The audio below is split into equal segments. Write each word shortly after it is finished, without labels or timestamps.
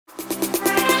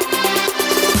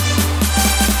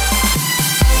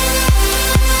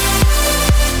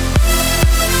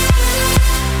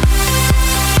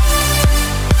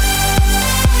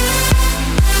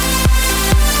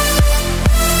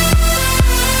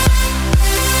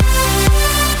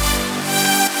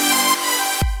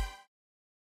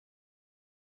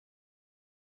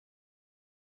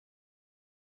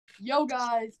Yo,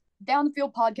 guys, Down the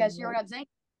Field podcast here. I got Zane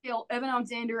Hill, Evan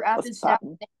Alexander, What's Afton Staff,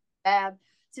 poppin'? Bab.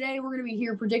 Today, we're going to be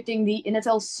here predicting the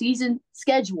NFL season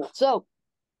schedule. So,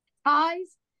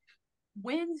 ties,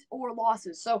 wins, or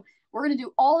losses. So, we're going to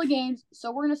do all the games.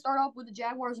 So, we're going to start off with the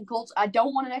Jaguars and Colts. I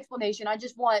don't want an explanation. I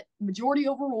just want majority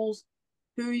over rules.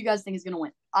 Who you guys think is going to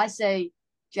win? I say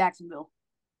Jacksonville.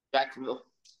 Jacksonville.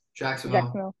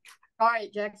 Jacksonville. All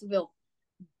right, Jacksonville.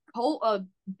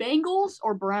 Bengals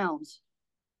or Browns?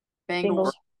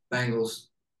 Bengals. Bengals.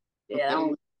 Yeah, that Okay.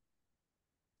 one.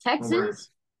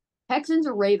 Texans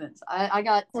or Ravens? I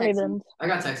got Texans. Ravens. I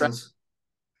got Texans.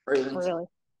 Really?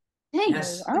 Dang.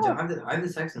 Yes, I I don't- have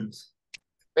the Texans.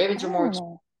 I Ravens are more. don't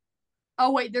know.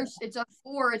 Oh wait, it's a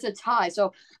 4. It's a tie.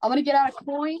 So I'm gonna get out a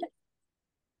coin.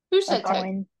 Who A said Texans?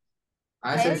 coin.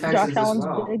 I said Josh Texans Josh as Allen's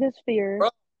well. biggest fear. Bro.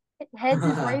 Heads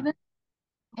is Ravens.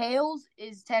 Tails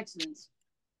is Texans.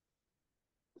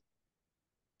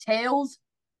 Tails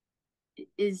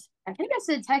is I think I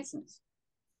said Texans.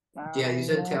 Yeah, you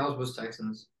said Uh, Tails was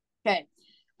Texans. Okay.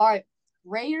 All right.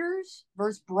 Raiders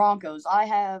versus Broncos. I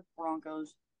have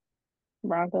Broncos.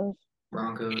 Broncos.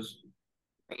 Broncos.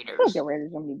 I feel like the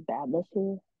Raiders gonna be bad this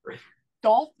year.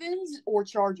 Dolphins or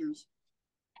Chargers?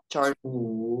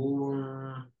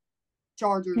 Ooh,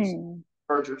 Chargers.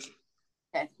 Chargers.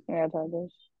 Yeah,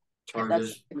 Chargers.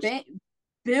 Chargers.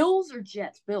 Bills or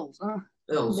Jets? Bills.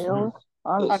 Bills. Bills.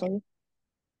 Honestly.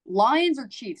 Lions or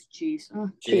Chiefs? Chiefs.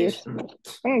 Chiefs. I'm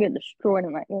gonna get destroyed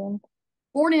in that game.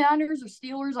 49ers or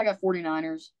Steelers? I got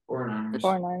 49ers. 49ers.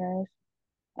 49ers.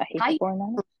 I hate Hi. the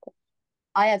 49ers.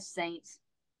 I have Saints.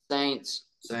 Saints.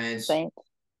 Saints.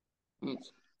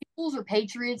 Eagles or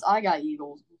Patriots? I got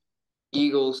Eagles.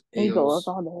 Eagles. Eagles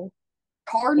all day.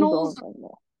 Cardinals? Eagles all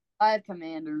day. I have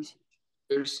Commanders.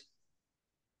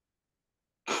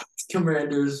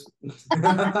 Commanders.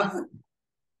 I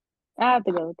have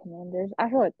to go with Commanders. I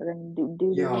feel like they're gonna do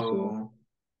this year. Yo.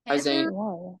 Panthers,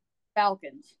 Why?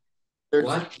 Falcons.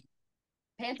 What?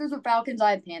 Panthers or Falcons?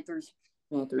 I have Panthers.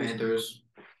 Panthers.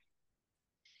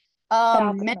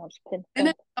 Falcons.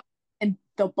 Minnesota and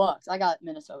the Bucks. I got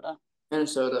Minnesota.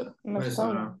 Minnesota.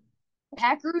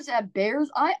 Packers at Bears.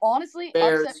 I honestly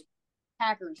Bears. upset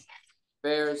Packers.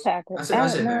 Bears. Packers. I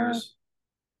said Bears.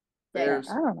 Bears.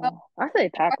 I don't know. I say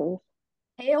Packers.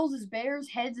 Tails is Bears.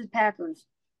 Heads is Packers.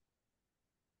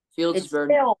 Fields It's is Bears.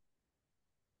 Tails.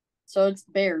 So it's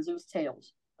Bears. It was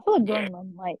Tails. I feel like Jordan Love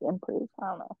might improve. I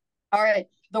don't know. All right.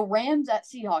 The Rams at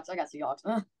Seahawks. I got Seahawks.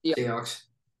 Seahawks.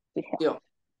 Yeah.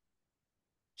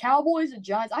 Cowboys and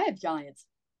Giants. I have Giants.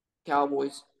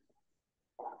 Cowboys.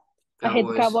 I hate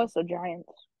the Cowboys, so Giants.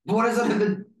 What is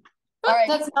that? All right.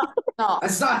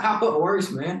 That's not how it works,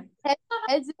 man.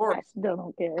 Heads is I still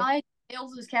don't care. Giants.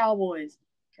 Tails is Cowboys.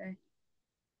 Okay.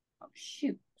 Oh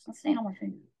shoot! It's not staying on my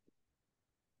finger.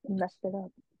 Messed it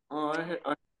up.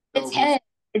 It's head.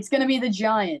 It's gonna be the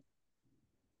Giants.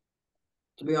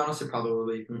 To be honest, it probably will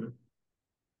be.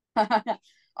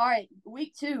 All right,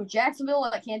 week 2, Jacksonville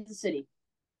at Kansas City.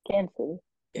 Kansas City.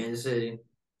 Kansas City.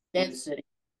 Kansas City.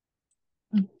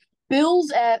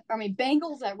 Bengals at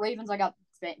Ravens. I got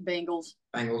Bengals.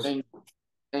 Bengals.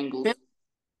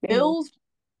 Bills,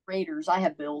 Raiders. I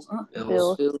have Bills.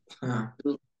 Bills.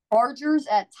 Chargers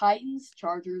at Titans.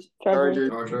 Chargers.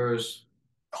 Chargers.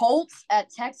 Colts at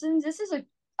Texans. This is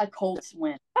a Colts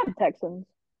win. I have Texans.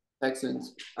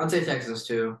 I'd say Texans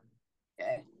too.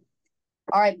 Okay.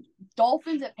 All right,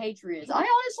 Dolphins at Patriots. I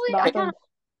kind of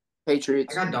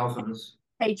Patriots. I got Dolphins.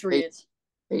 Patriots.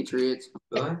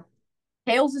 Really?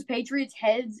 Tails is Patriots.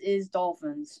 Heads is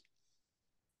Dolphins.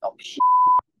 Oh shit.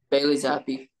 Bailey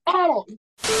Zappi. Oh.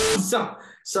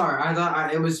 Sorry, I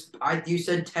thought it was. You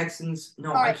said Texans.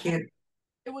 No, Right. I can't.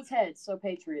 It was heads, so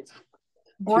Patriots.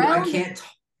 Dude, I can't.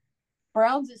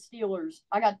 Browns at Steelers.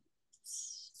 I got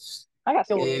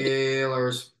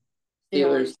Steelers.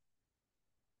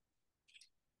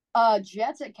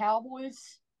 Jets at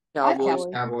Cowboys.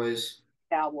 Cowboys.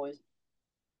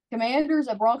 Commanders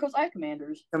at Broncos. I have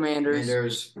Commanders.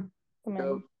 Commanders.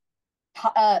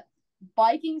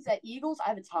 Vikings at Eagles. I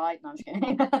have a tie. No, I'm just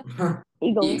kidding.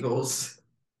 Eagles.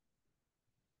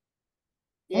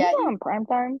 Yeah. On prime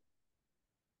time.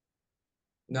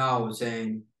 No,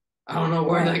 Zane. I don't know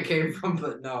where that came from,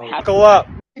 but no. Go up.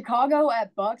 Chicago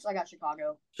at Bucks. I got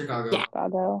Chicago. Chicago.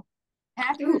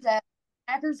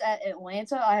 Packers at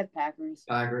Atlanta. I have Packers.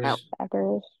 Packers.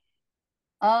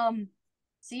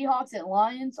 Seahawks at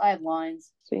Lions. I have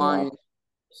Lions.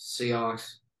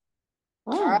 Seahawks.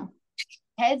 All right.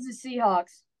 Heads is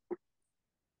Seahawks.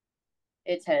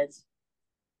 It's heads.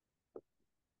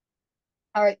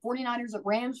 All right. 49ers at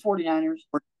Rams. 49ers.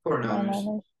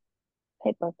 49ers.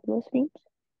 Hey, both of those teams.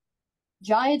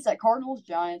 Giants at Cardinals.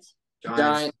 Giants.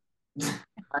 Giants.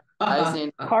 I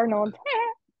seen Cardinals.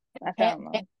 I don't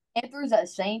know. Panthers at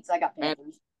Saints. I got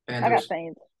Panthers. I got Panthers.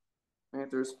 Saints.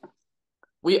 Panthers.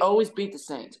 We always beat the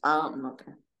Saints.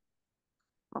 Okay.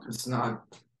 It's not.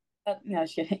 No,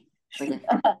 just kidding. Okay.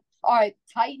 All right,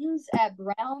 Titans at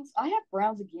Browns. I have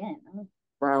Browns again.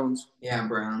 Browns. Yeah,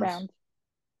 Browns. Browns.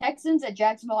 Texans at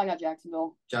Jacksonville. I got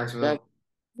Jacksonville. Jacksonville.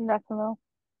 Jacksonville.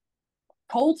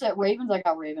 Colts at Ravens. I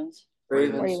got Ravens.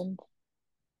 Ravens.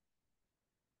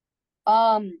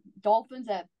 Dolphins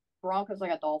at Broncos. I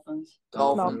got Dolphins.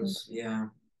 Dolphins. Yeah.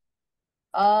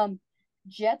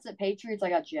 Jets at Patriots. I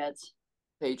got Jets.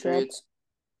 Patriots.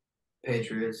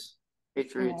 Patriots.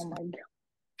 Patriots. Oh my god.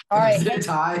 All right, Is it a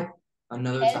tie?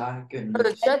 Another Head- tie? The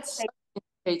Goodness. Jets.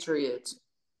 Patriots.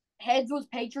 heads was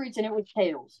Patriots and it was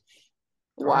tails.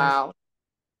 Wow.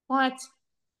 What?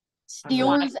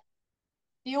 Steelers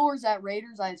at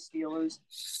Raiders. I have Steelers.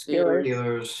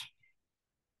 Steelers.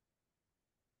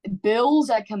 Bills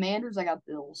at Commanders. I got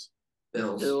Bills.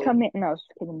 Bills. Come in. No, just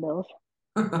kidding, Bills.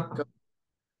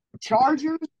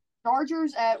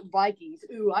 Chargers at Vikings.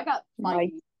 Ooh, I got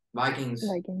Vikings. Vikings.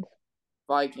 Vikings.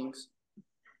 Vikings.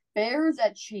 Bears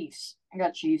at Chiefs. I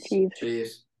got Chiefs. Chiefs.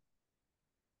 Chiefs.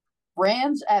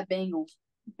 Rams at Bengals.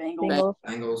 Bengals.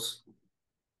 Bengals.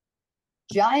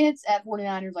 Giants at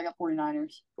 49ers. I got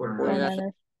 49ers.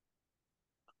 49ers.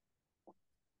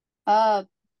 49ers.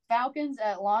 Falcons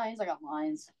at Lions. I got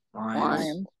Lions. Lions.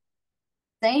 Lions.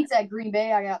 Saints at Green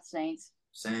Bay. I got Saints.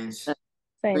 Saints.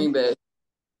 Green Saints. Bay.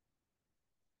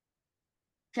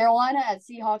 Carolina at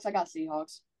Seahawks. I got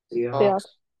Seahawks. Seahawks.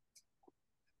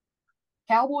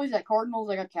 Cowboys at Cardinals.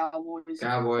 I got Cowboys.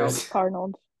 Cowboys.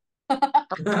 Cardinals.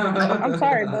 I'm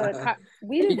sorry, but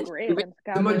we did great against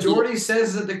The Cowboys. majority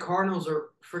says that the Cardinals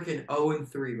are freaking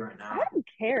 0-3 right now. I don't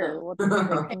care what the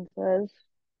prediction says.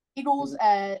 Eagles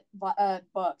at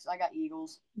Bucks. I got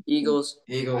Eagles. Eagles.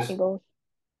 Eagles. Eagles.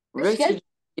 We're basically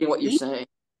what you're saying.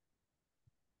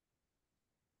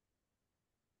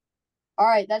 All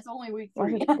right, that's only week Why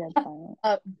is 3. it dead silent?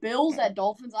 Bills at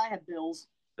Dolphins. I have Bills.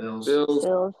 Bills. Bills.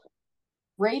 Bills.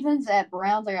 Ravens at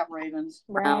Browns. I got Ravens.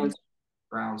 Browns.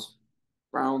 Browns.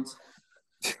 Browns.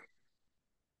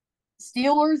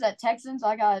 Steelers at Texans.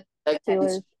 I got.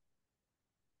 Steelers.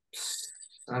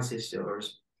 I say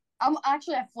Steelers. I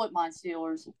flipped mine.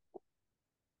 Steelers.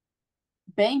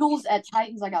 Bengals at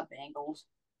Titans. I got Bengals.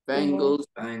 Bengals.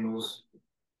 Bengals.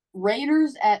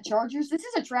 Raiders at Chargers. This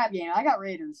is a trap game. I got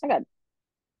Raiders. I got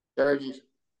Chargers.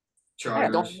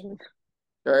 Chargers.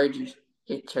 Chargers.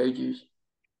 Hit Chargers.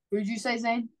 Who did you say,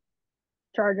 Zane?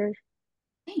 Chargers.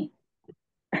 Hey.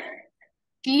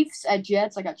 Chiefs at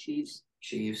Jets. I got Chiefs.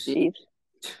 Chiefs. Chiefs.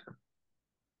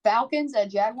 Falcons at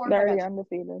Jaguars. They're I already got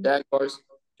undefeated. Jaguars.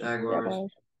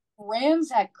 Jaguars.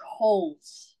 Rams at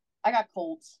Colts. I got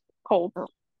Colts. Colts.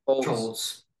 Colts.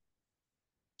 Colts.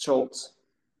 Colts.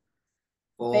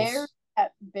 Bulls.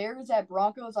 Bears at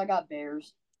Broncos. I got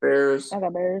Bears. Bears. I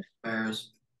got Bears.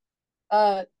 Bears.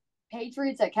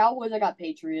 Patriots at Cowboys. I got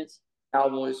Patriots.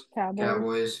 Cowboys.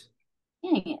 Cowboys.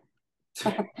 Dang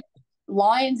it.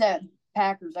 Lions at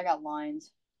Packers. I got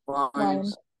Lions.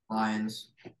 Lions. Lions.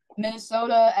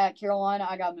 Minnesota at Carolina.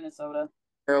 I got Minnesota.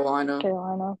 Carolina.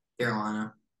 Carolina.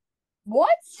 Carolina. What?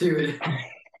 Dude.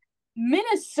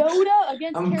 Minnesota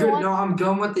against I'm good. Carolina? No, I'm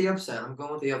going with the upset.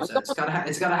 It's gotta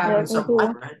happen Yeah, at some me too.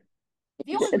 point, right?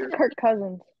 The only It's Kirk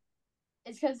Cousins.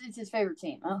 It's because it's his favorite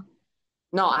team, huh?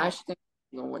 No, I actually think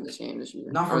we're gonna win this game this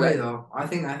year. Not for me though. I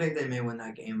think they may win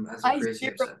that game. That's a crazy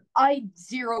upset. I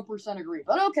 0% agree,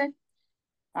 but okay.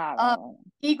 I don't know.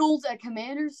 Eagles at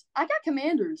Commanders. I got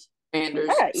Commanders. Commanders.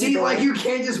 I got See, Eagles. like you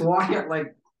can't just walk it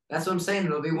like that's what I'm saying.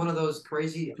 It'll be one of those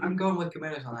crazy. I'm going with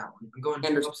Commanders on that one. I'm going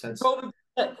two upsets.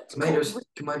 Commanders.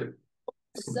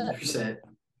 100%.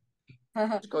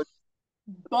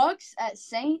 Bucks at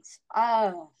Saints.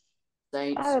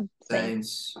 Saints.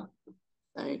 Saints.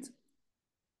 Saints.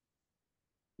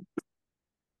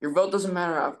 Your vote doesn't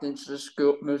matter often. Just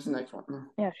go move to the next one.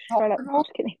 Yeah, shut up. I'm Cardinals.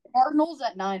 just kidding. Cardinals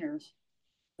at Niners.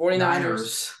 49ers.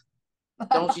 Niners.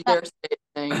 Don't you dare say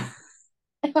anything.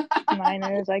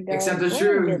 Niners, I go. Except the What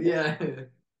truth. is it? Yeah.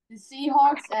 The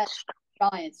Seahawks at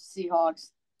Giants.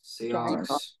 Seahawks.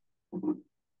 Seahawks.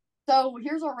 So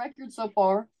here's our record so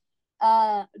far.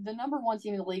 The number 1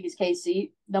 team in the league is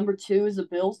KC. Number 2 is the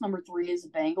Bills. Number 3 is the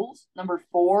Bengals. Number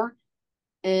 4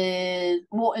 is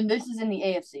and this is in the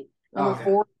AFC. Number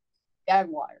 4,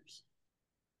 Jaguars.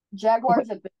 Jaguars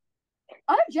at Bills.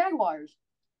 I have Jaguars.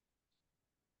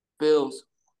 Bills.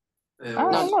 I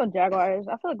don't know Jaguars.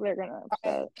 I feel like they're gonna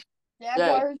upset.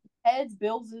 Jaguars heads,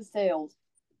 Bills is tails.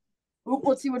 Oop,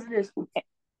 let's see what it is.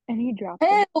 And he dropped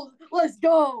it. Tails. Let's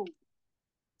go.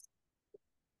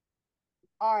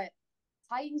 All right.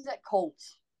 Titans at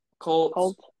Colts. Colts.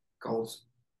 Colts.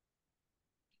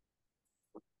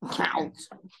 Colts.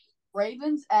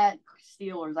 Ravens at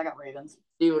Steelers. I got Ravens.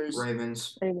 Steelers.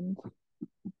 Ravens. Ravens.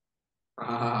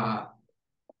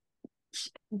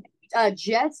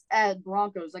 Jets at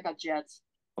Broncos. I got Jets.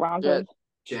 Broncos.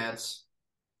 Jets.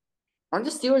 Aren't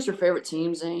the Steelers your favorite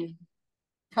team, Zane?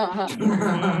 Wow.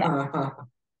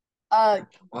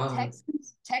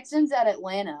 Texans at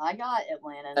Atlanta. I got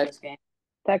Atlanta in this game.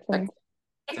 Texans.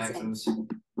 Texans.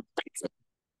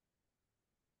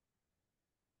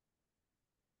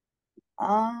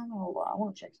 Hold on. I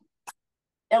want to check something.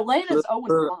 Atlanta's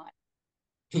 0-5.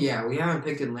 Yeah, we haven't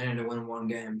picked Atlanta to win one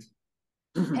game.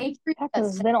 Patriots at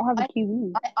Texans. They don't have a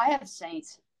QB. I have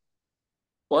Saints.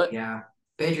 What? Yeah.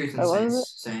 Patriots and Oh, what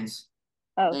is Saints.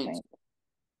 Oh, Saints. Saints.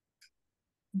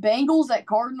 Bengals at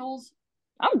Cardinals.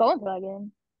 I'm going to that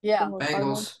game. Yeah.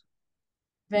 Bengals.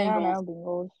 Yeah, I Bengals. know,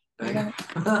 Bengals.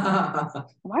 Bengals.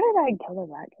 Why did I color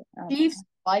that game? I don't know. Chiefs,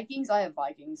 Vikings. I have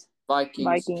Vikings.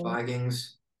 Vikings.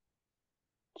 Vikings.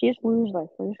 Chiefs lose their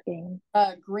first game.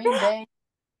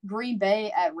 Green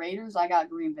Bay at Raiders. I got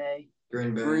Green Bay.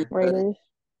 Green Bay. Raiders.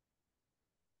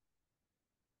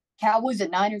 Cowboys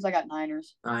at Niners. I got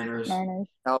Niners. Niners.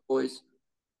 Cowboys.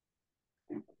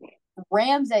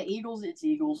 Rams at Eagles. It's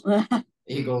Eagles.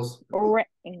 Eagles.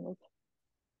 England.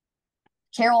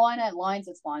 Carolina at Lions.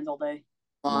 It's Lions all day.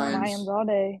 Lions all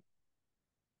day.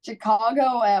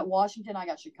 Chicago at Washington. I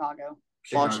got Chicago.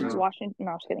 Chicago. Washington.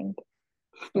 No, I was kidding.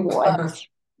 What?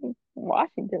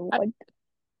 Washington. What?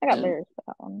 I got Bears for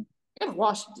that one. I got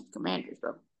Washington Commanders,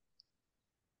 bro.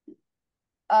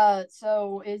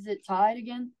 So is it tied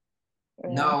again?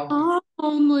 No.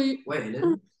 Only. Wait, it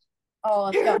isn't? Oh,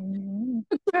 let's go. Mhm.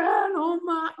 on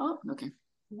my up. Okay.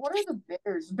 What are the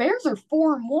Bears? Bears are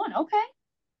 4-1. Okay.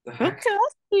 The heck? I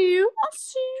see you.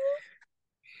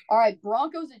 All right.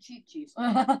 Broncos at Chiefs.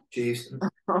 Chiefs.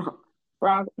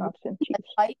 Broncos. No, Chiefs.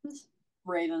 Titans.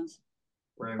 Ravens.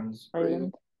 Ravens.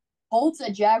 Ravens. Colts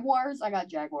at Jaguars. I got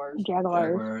Jaguars.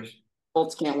 Jaguars.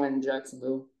 Colts can't win in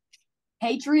Jacksonville.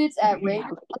 Patriots at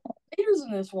Raiders. Raiders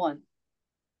in this one.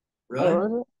 Really? What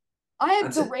was I have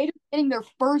That's the it. Raiders getting their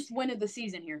first win of the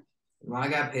season here. Well, I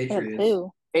got it? Patriots.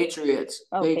 Two. Patriots.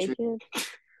 Oh, Patriots. Patriots.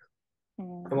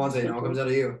 Come on, Zane. It all comes out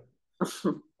of you.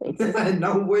 Patriots.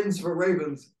 No wins for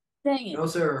Ravens. Dang it. No,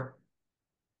 sir.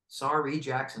 Sorry,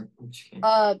 Jackson. I'm just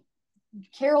kidding.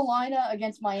 Carolina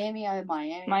against Miami. I have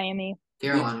Miami. Miami.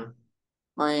 Carolina.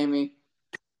 Miami.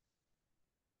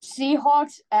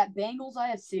 Seahawks at Bengals. I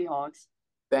have Seahawks.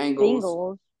 Bengals.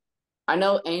 Bengals. I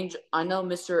know Angel. I know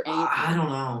Mr. Angel. I don't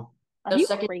know. Are The you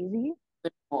second- crazy,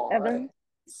 All Evan?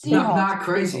 Seahawks. Not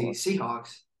crazy.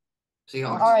 Seahawks.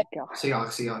 Seahawks. All right. God.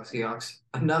 Seahawks.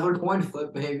 Another coin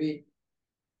flip, baby.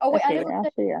 Oh wait, I Okay, never said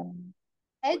actually,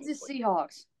 heads is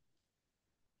Seahawks.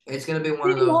 It's gonna be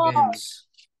one of those games.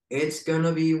 It's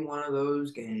gonna be one of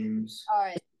those games. All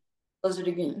right. Does it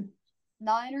again?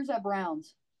 Niners at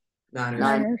Browns. Niners.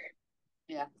 Niners.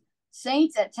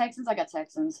 Saints at Texans. I got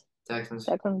Texans. Texans.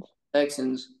 Texans.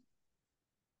 Texans.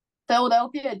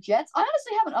 Philadelphia Jets. I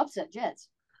honestly haven't upset Jets.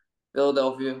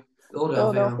 Philadelphia.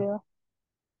 Philadelphia.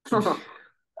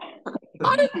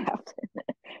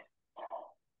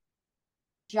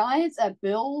 Giants at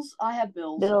Bills. I have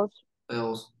Bills.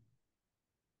 Bills.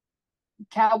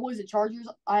 Cowboys at Chargers.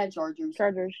 I have Chargers.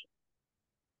 Chargers.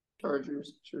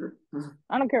 Chargers. Sure.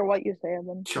 I don't care what you say,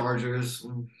 Evan. Chargers.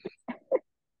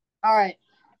 All right.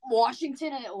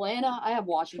 Washington and Atlanta. I have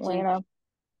Washington. Atlanta.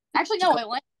 Actually, no,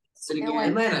 Atlanta. Sitting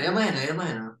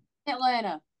Atlanta.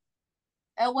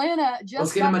 Atlanta just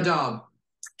Let's get him a dog.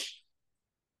 Did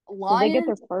Lions they get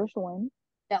their first win?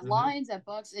 at Lions at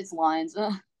Bucks. It's Lions.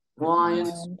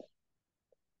 Lions.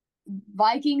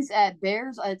 Vikings at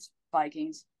Bears. It's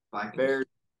Vikings. Vikings. Bears.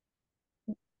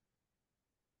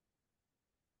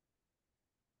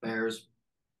 Bears.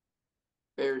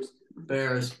 Bears.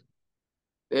 Bears.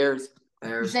 Bears.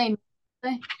 Bears. Zane.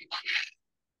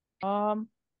 I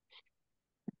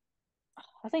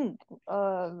think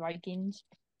Vikings.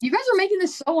 You guys are making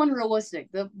this so unrealistic.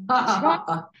 No,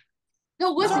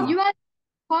 listen, you guys,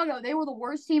 Chicago, they were the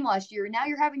worst team last year, and now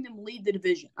you're having them lead the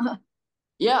division.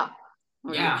 Yeah.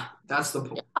 Yeah, that's the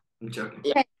point. I'm joking.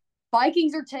 Yeah.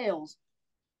 Vikings or Tails?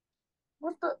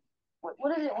 What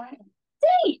is it?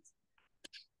 Date.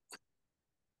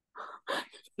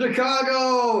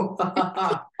 Chicago.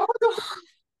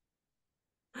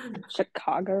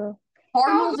 Chicago.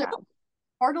 Cardinals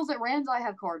at Rams. I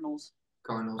have Cardinals.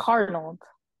 Cardinals.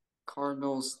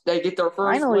 Cardinals. They get their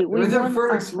first Finally, win. we With their won our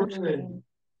first first win. game.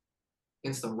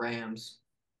 Against the Rams.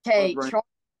 Okay, Right. Chargers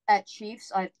at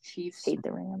Chiefs. I have Chiefs. Hate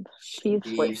the Rams. Chiefs.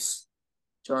 Chiefs.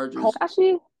 Chargers.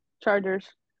 Actually, Chargers.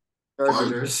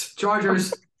 Chargers.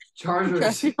 Chargers.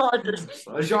 Chargers.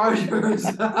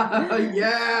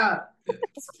 Yeah.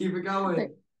 Let's keep it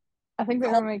going. I think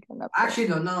they're gonna make an upset. Actually,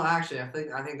 no. Actually, I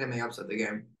think they may upset the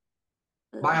game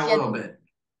by a Yeah, little bit.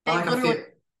 they By like a literally- field,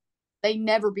 They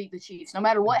never beat the Chiefs. No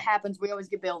matter what happens, we always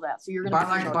get bailed out. So you're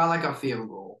gonna by like a field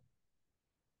goal.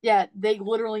 Yeah, they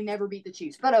literally never beat the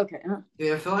Chiefs. But okay.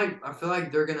 Dude, I feel like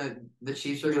the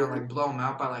Chiefs are gonna like blow them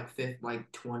out by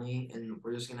like 20, and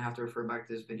we're just gonna have to refer back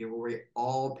to this video where we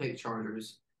all pick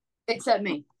Chargers Except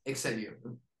me. except you.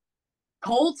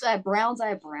 Colts at Browns, I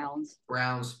have Browns.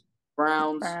 Browns.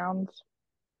 Browns.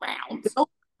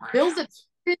 Bills at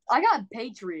I got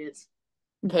Patriots.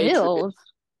 Bills.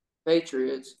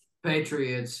 Patriots.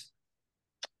 Patriots.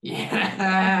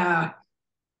 Yeah.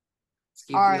 Let's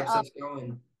keep All the right, upsets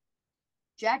going.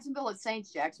 Jacksonville at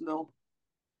Saints, Jacksonville.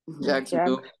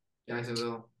 Jacksonville.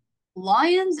 Jacksonville.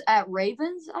 Lions at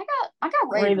Ravens. I got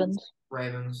Ravens.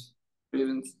 Ravens.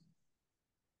 Ravens.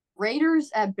 Raiders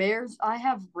at Bears. I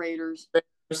have Raiders.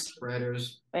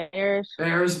 Raiders. Bears.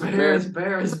 Bears.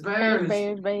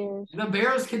 Bears. The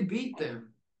Bears could beat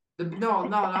them. No,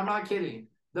 I'm not kidding.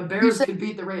 The Bears could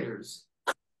beat the Raiders.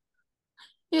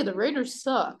 Yeah, the Raiders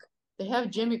suck. They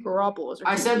have Jimmy Garoppolo.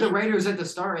 I said the Raiders at the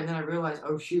start, and then I realized,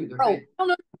 oh shoot, they're Bro, I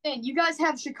don't understand. You guys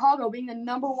have Chicago being the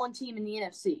 #1 team in the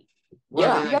NFC.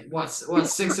 What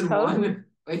 6-1?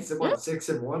 Wait, so what?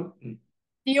 6-1?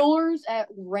 Steelers at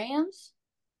Rams.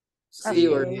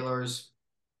 Steelers.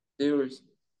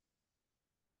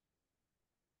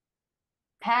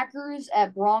 Packers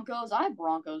at Broncos. I have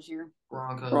Broncos here.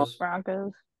 Broncos.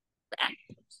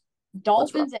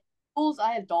 Dolphins at Eagles.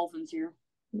 I have Dolphins here.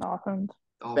 Dolphins.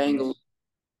 Bengals.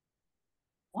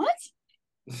 What?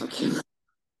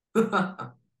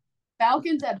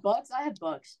 Falcons at Bucks. I have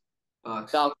Bucks.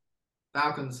 Bucks.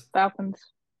 Falcons.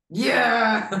 Falcons.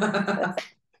 Yeah.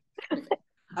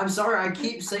 I'm sorry. I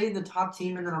keep saying the top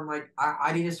team, and then I'm like,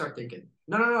 I need to start thinking.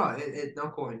 No. No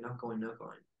coin.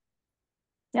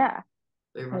 Yeah.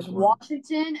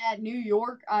 Washington at New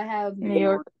York. I have New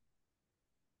York.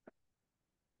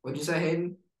 What'd you say,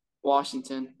 Hayden?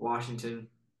 Washington.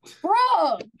 Bro.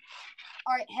 All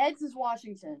right. Heads is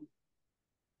Washington.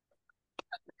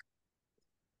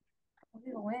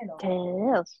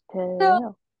 Tails.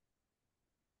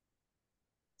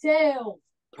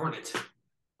 Darn it.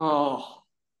 Oh.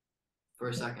 For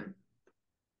a second.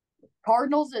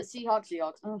 Cardinals at Seahawks.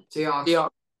 Seahawks.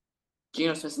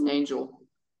 Geno Smith's an angel.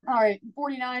 All right.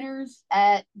 49ers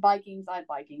at Vikings. I have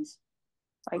Vikings.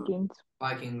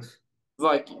 Vikings.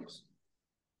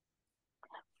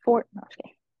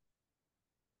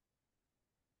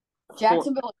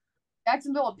 Jacksonville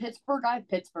at Pittsburgh. I have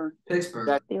Pittsburgh.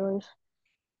 Steelers.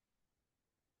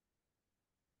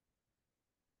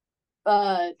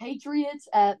 Patriots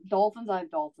at Dolphins. I have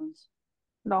Dolphins.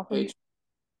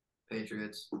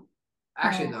 Patriots.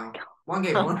 Actually, Oh no. One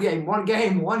game.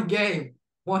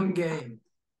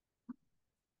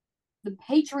 The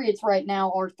Patriots right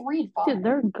now are 3-5. Dude,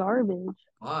 they're garbage.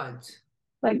 What?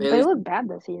 Like they look bad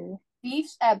this year.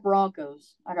 Chiefs at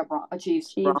Broncos. I got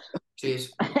Chiefs.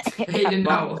 Chiefs. Hayden,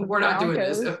 no. We're not doing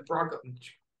this. Broncos. Broncos.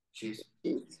 Chiefs.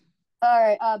 All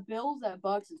right. Bills at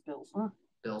Bucks is Bills.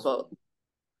 Bills.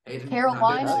 Hayden,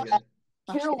 Carolina not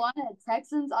Carolina at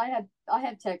Texans. I have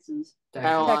Texans.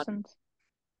 Texans.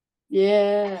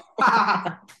 Yeah.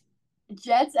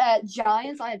 Jets at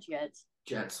Giants. I have Jets.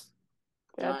 Jets.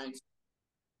 Giants.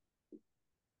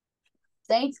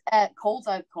 Saints at Colts.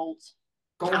 I have Colts.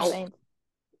 Saints.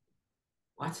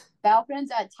 What? Falcons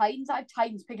at Titans. I have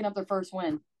Titans picking up their first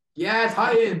win. Yeah,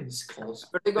 Titans. Colts.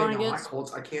 What are they going Wait, no, against? not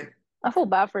Colts. I can't. I feel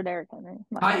bad for Derrick Henry.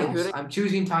 Titans. I'm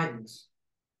choosing Titans.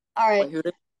 All right. Who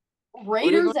did-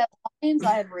 Raiders at Lions.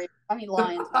 I have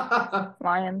Lions.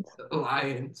 Lions.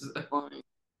 Lions.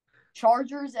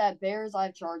 Chargers at Bears. I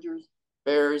have Chargers.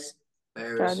 Bears.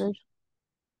 Chargers.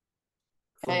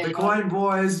 Flip the coin,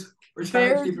 boys. We're trying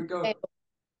to Bears. keep it going.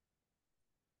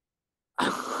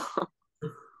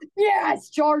 Yes,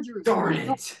 Chargers. Darn it.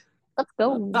 Let's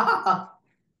go.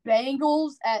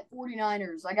 Bengals at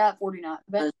 49ers. I got 49.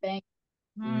 Bengals.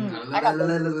 I got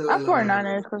I'm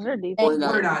 49ers because they're deep.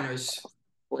 49ers.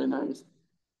 49ers.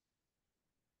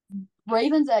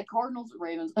 Ravens at Cardinals.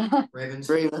 Ravens.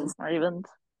 Ravens.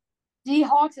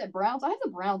 Seahawks at Browns. I have the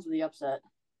Browns with the upset.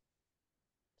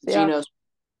 Geno.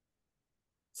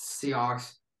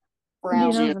 Seahawks.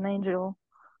 Browns. Geno's an angel.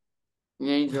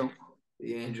 The angel.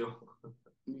 The Angel.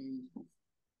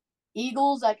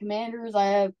 Eagles at Commanders. I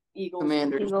have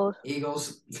Eagles.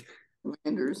 Eagles.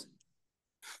 Commanders.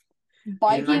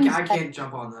 Vikings. I can't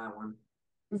jump on that one.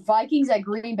 Vikings at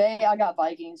Green Bay. I got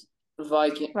Vikings.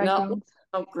 Vikings. No.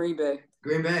 Oh, Green Bay.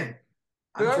 Green Bay.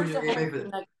 I'm Whoever's choosing the Green Bay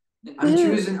for home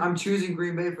this. team I'm choosing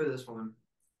Green Bay for this one.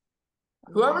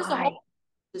 Whoever's the Why? home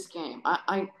this game.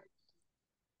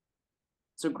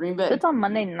 So Green If Bay. it's on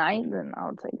Monday night, then I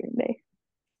would say Green Bay.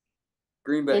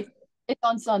 Green Bay. It's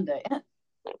on Sunday.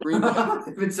 Green Bay.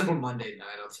 If it's on Monday night,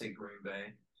 I'll say Green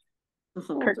Bay.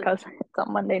 Kirk Cousins. It's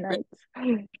on Monday nights.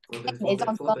 Flip it, flip It's it,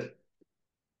 on flip it.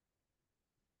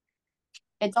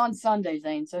 It's on Sunday,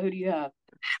 Zane. So who do you have?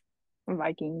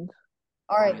 Vikings.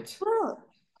 All right. Hornets.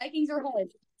 Vikings are home.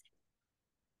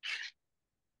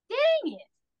 Dang it.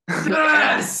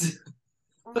 Yes!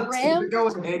 Let's keep Rams, it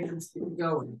going, Hayden. Let's keep it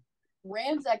going.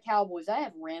 Rams at Cowboys. I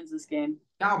have Rams this game.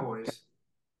 Cowboys.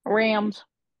 Rams.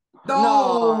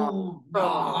 No! No!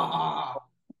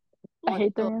 I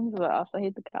hate the Rams, but I also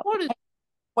hate the Cowboys. What is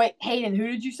Wait, Hayden, who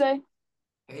did you say?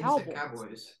 Hayden said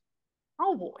Cowboys. Cowboys.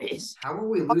 Cowboys? How are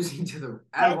we losing to the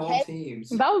out of all Head- teams?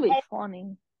 That would be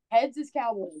funny. Heads is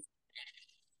Cowboys.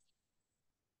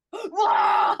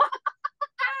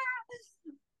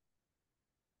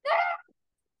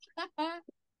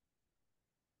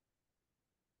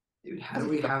 Dude, how do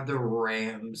we have the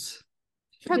Rams?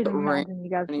 Dude, imagine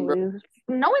you guys lose.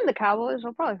 Knowing the Cowboys,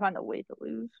 they'll probably find a way to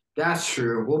lose. That's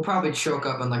true. We'll probably choke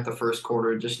up in like the first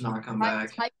quarter, just not come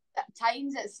back.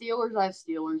 Titans at Steelers. I have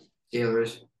Steelers.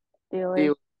 Steelers.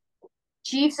 Steelers.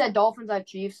 Chiefs at Dolphins. I have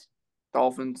Chiefs.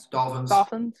 Dolphins. Dolphins.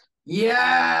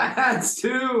 Yeah, that's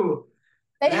two.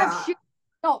 They Yeah. have shit.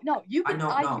 No, you I can.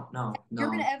 no.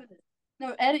 You're gonna edit this.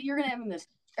 No, edit. You're gonna edit this,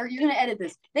 or you're gonna edit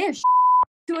this. They have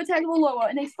to attack Tagovailoa,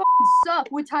 and they fucking suck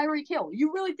with Tyreek Hill.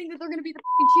 You really think that they're gonna be the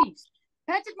fucking Chiefs?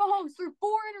 Patrick Mahomes threw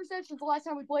 4 interceptions the last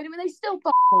time we played him, and they still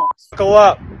fucking lost. Buckle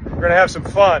up. We're gonna have some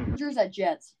fun. Chargers at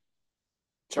Jets.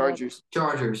 Chargers.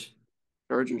 Chargers.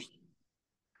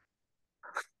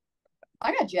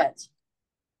 I got Jets.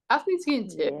 Athletes getting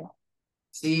tipped. Yeah.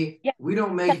 See, Yeah. we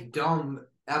don't make dumb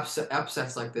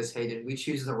upsets like this, Hayden. We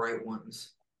choose the right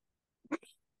ones.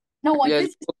 No, like Yeah,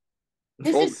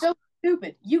 this is so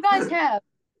stupid. You guys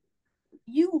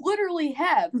you literally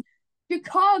have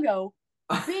Chicago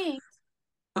being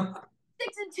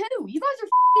 6-2. You guys are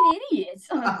fucking idiots.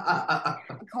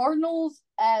 Cardinals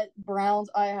at Browns.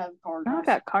 I have I Cardinals.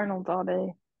 got Cardinals all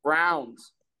day.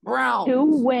 Browns. 2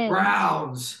 wins.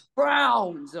 Browns.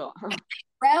 Browns.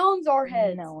 Browns are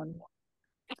heads. No one.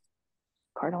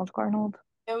 Cardinals.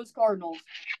 Those Cardinals.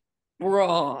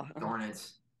 Bruh. Darn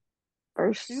it.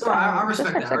 First. So I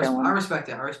respect that. second one. I respect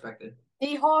it.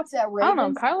 Seahawks at I Ravens. don't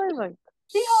know. Kyler's like.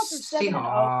 Seahawks are 7-0.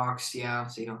 Seahawks. Yeah,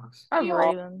 Seahawks. I'm Seahawks.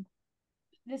 Ravens.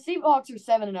 The Seahawks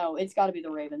are 7-0. It's got to be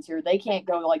the Ravens here. They can't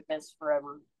go like this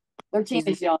forever. Their team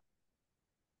is young.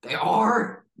 They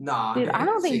are? Nah. Dude, I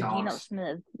don't think Seahawks. Geno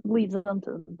Smith leads them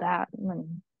to that.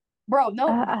 Bro, no,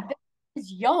 Uh,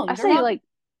 it's young. I They're say not- like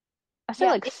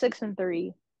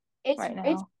 6-3 it's right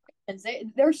now. it's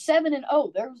they're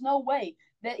 7-0. There's no way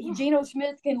that Geno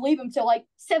Smith can leave them to like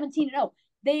 17-0.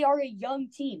 They are a young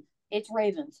team. It's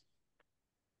Ravens.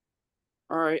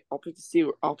 All right, I'll pick the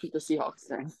Seahawks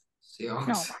then. No,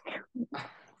 Seahawks.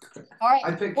 All right,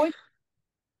 I pick. boys,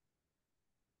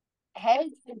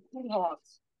 heads and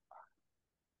Seahawks.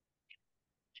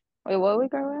 wait, what we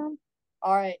go around?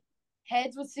 All right,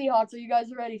 heads with Seahawks. Are you guys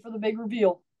ready for the big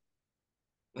reveal?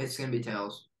 It's gonna be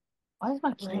tails. Why is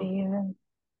my Ravens.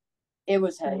 It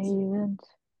was heads. Ravens.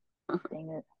 Dang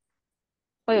it.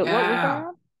 Wait, what we go Yeah.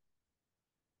 around?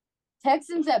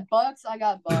 Texans at Bucks. I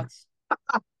got Bucks.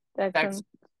 Texans.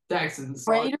 Texans.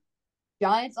 Raiders,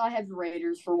 Giants. I have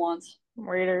Raiders for once.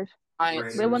 Raiders.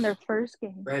 Giants. They won their first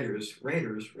game. Raiders.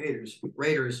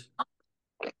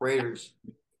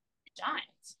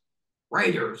 Giants.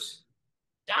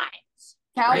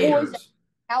 Cowboys. Raiders.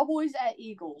 Cowboys at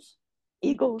Eagles.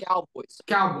 Eagles.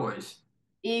 Cowboys.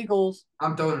 Eagles.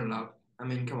 I'm throwing it up. I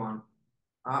mean, come on.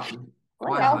 Why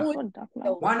Cowboys-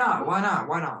 not? Why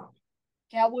not?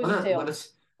 Cowboys Let tails.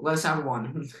 us have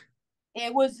one.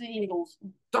 It was the Eagles.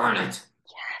 Darn it.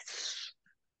 Yes.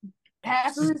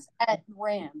 Packers at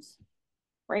Rams.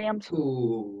 Rams.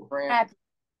 Ooh. Packers.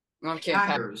 Okay,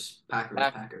 Packers.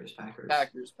 Packers.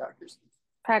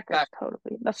 Packers.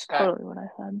 Totally. That's totally what I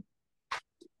said.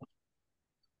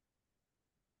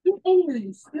 You idiot,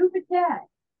 you stupid cat.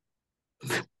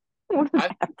 What is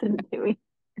Captain doing?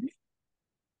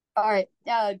 All right.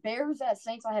 Bears at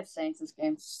Saints. I have Saints this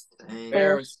game.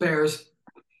 Bears.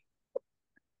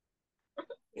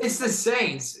 It's the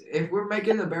Saints. If we're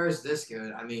making the Bears this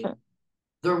good, I mean,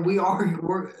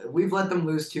 we've let them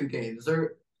lose 2 games.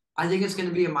 I think it's going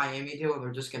to be a Miami deal.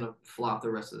 They're just going to flop the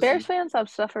rest of the Bears season. fans have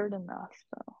suffered enough,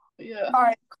 so Yeah. All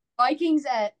right. Vikings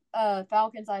at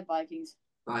Falcons. I have Vikings.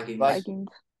 Vikings. Vikings.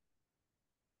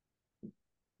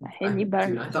 And you better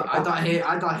Dude, not I say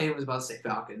thought Falcons. Hayden was about to say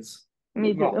Falcons.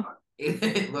 Me too.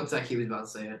 It looks like he was about to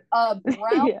say it. Browns,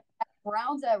 Yeah.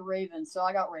 Browns at Ravens, so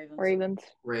I got Ravens. Ravens.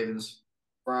 Ravens.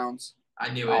 Browns. I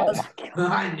knew Oh it. my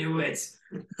God. I knew it.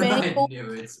 I Bengals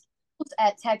knew it.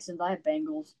 at Texans, I have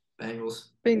Bengals. Bengals.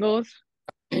 Bengals.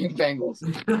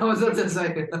 Bengals. I was about to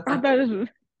say. I thought it was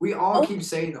We all keep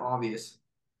saying the obvious.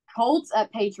 Colts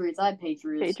at Patriots, I have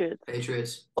Patriots. Patriots.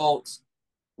 Patriots. Colts.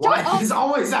 Why? up. This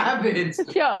always happens.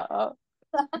 Shut up.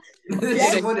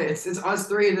 This is what it is. It's us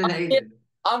three and then Hayden.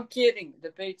 I'm kidding.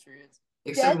 The Patriots.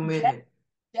 Except for me.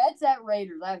 Jets at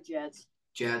Raiders, I have Jets.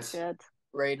 Jets. Jets.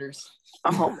 Raiders.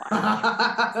 Oh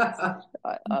my.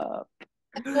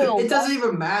 It doesn't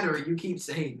even matter. You keep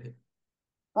saying it.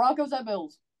 Broncos at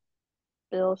Bills.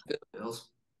 Bills. Bills.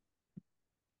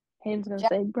 Hayden's gonna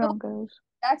say Broncos.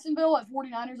 Jacksonville at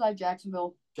 49ers, I have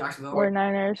Jacksonville. Jacksonville.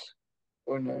 49ers.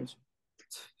 Or knows?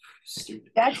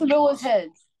 Stupid. Jacksonville is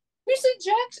heads. We said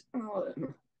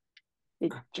Jackson.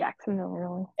 It's Jacksonville,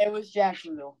 really. It was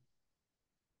Jacksonville.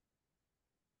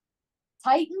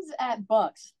 Titans at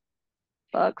Bucks.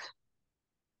 Bucks.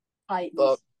 Titans.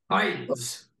 Bucks.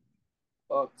 Titans.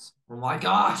 Bucks. Oh my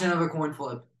gosh, another coin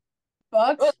flip.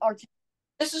 Bucks are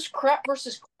This is crap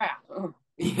versus crap.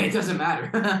 Yeah, it doesn't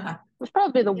matter. It's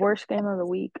probably the worst game of the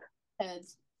week.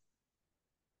 heads.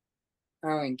 I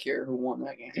don't even care who won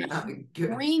that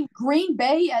game. Green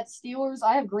Bay at Steelers.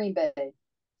 I have Green Bay.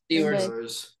 Steelers.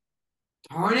 Steelers.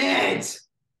 Darn it!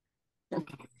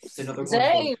 It's another coin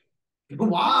Same. flip.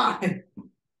 Why?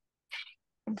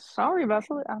 I'm sorry about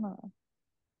it. I don't know.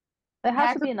 There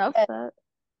has to be an upset.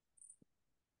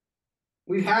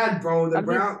 We've had, bro, I'm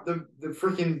the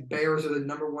freaking Bears are the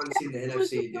number one seed in the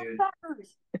NFC, dude.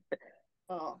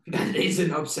 Oh. That is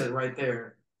an upset right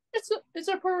there. It's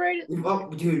a parade. Well,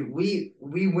 dude, we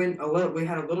went a little. We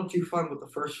had a little too fun with the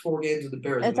first 4 games of the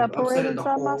Bears. It's and a we've upset parade in the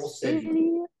inside my whole city.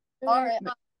 city. All right.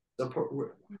 The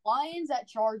Lions at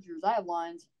Chargers. I have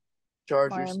Lions.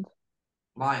 Chargers.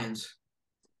 Lions.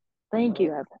 Thank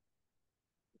you, Evan.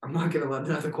 I'm not gonna let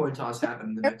another coin toss happen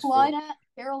in the next 4.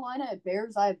 Carolina at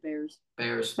Bears. I have Bears.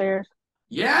 Bears. Bears.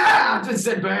 Yeah, I just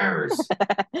said Bears.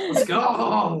 Let's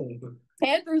go.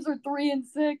 Panthers are 3-6.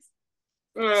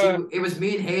 See, it was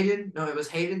me and Hayden. No, it was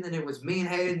Hayden. Then it was me and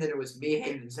Hayden. Then it was me,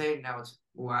 Hayden, and Zane. Now it's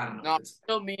I don't know. No, it's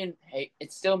still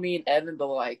me and Evan, but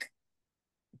like,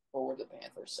 for the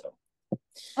Panthers.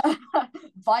 So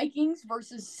Vikings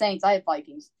versus Saints. I have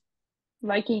Vikings.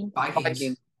 Vikings.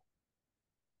 Vikings.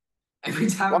 Every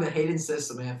time that Hayden says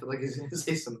something, I feel like he's gonna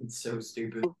say something so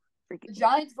stupid. The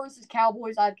Giants versus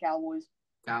Cowboys. I have Cowboys.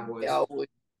 Cowboys.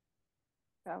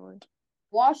 Cowboys.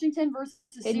 Washington versus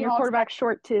And your Seahawks. quarterback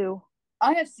short too.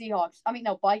 I have Seahawks. I mean,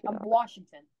 no, I'm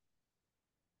Washington.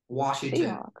 Washington.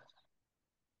 Seahawks.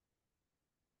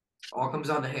 All comes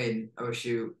down to Hayden. Oh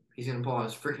shoot, he's gonna pull out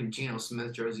his freaking Geno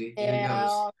Smith jersey. Here he Yeah,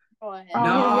 goes. go ahead.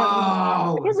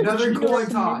 Oh, No, another Geno coin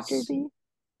Smith toss. jersey.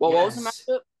 well, what was the Yes.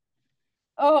 matchup?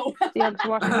 Oh, Seahawks.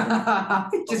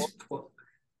 Washington. Just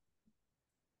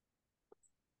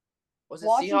Was it Seahawks?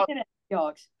 Washington and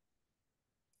Seahawks.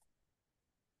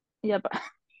 Yeah, but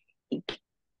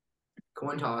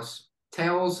coin toss.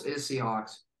 Tails is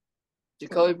Seahawks.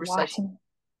 Jacoby Brissett. Washington.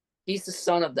 He's the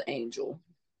son of the angel.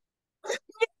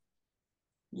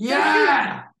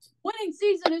 Yeah. Winning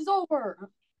season is over.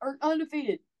 Or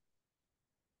undefeated.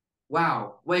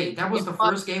 Wow. Wait, that was the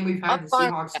first game we've had I'm the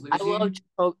fine. Seahawks I love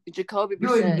losing. Jacoby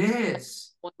Brissett.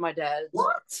 Goodness. One of my dads.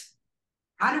 What?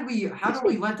 How did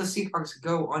we let the Seahawks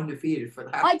go undefeated for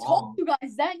that I long? told you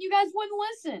guys that, and you guys wouldn't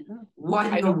listen. What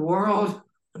in the don't- world?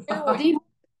 Steve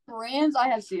Rams. I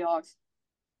have Seahawks.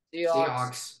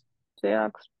 Seahawks.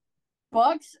 Seahawks.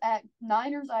 Bucks at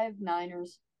Niners. I have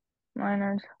Niners.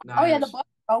 Niners. Oh yeah, the Bucks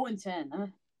are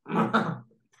 0-10.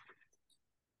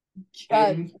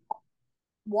 Hayden,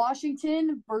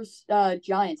 Washington versus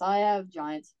Giants. I have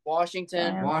Giants.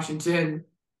 Washington. Damn. Washington.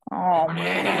 Oh,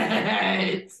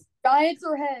 Hornets. Giants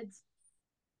are heads.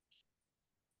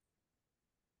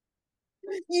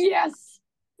 Yes.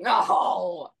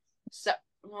 No.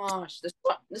 Gosh,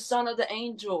 the son of the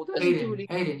angel doesn't do Hayden,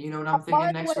 it. Hayden, you know what I'm By thinking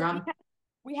the next way, round?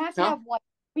 We have to Huh? have like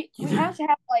we have to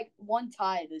have like one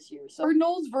tie this year. So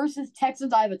Cardinals versus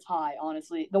Texans. I have a tie.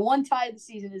 Honestly, the one tie of the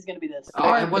season is going to be this.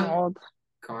 Oh, and what? Cardinals.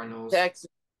 Cardinals.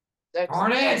 Texans.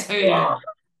 Hornets, Hayden.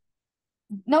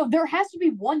 No, there has to be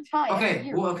one tie. every Okay,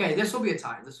 year. well, okay, this will be a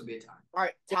tie. This will be a tie. All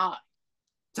right, tie.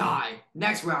 Tie.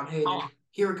 Next round, Hayden. Oh.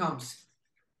 Here it comes.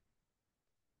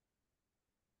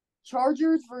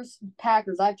 Chargers versus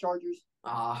Packers. I have Chargers.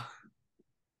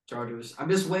 Chargers. I'm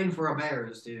just waiting for a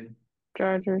Bears, dude.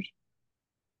 Chargers.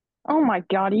 Oh my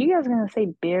God, are you guys gonna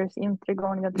say Bears even if they're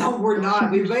going against No, we're not.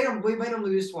 opposition? We made them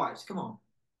lose twice. Come on.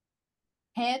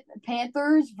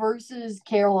 Panthers versus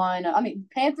Carolina. I mean,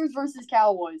 Panthers versus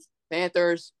Cowboys.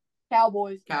 Panthers.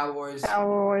 Cowboys. Cowboys.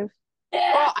 Cowboys.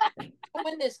 Yeah. Bro, I think we're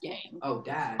gonna win this game. Oh,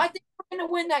 Dad. I think we're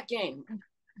gonna win that game.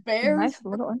 Bears. Nice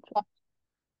little intro.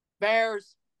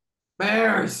 Bears.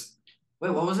 Bears.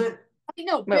 Wait, what was it?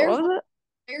 No, Wait, Bears. what was it?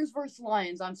 Bears versus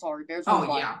Lions. I'm sorry, Bears versus Oh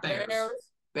Lions. yeah, Bears. Bears.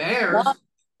 Bears.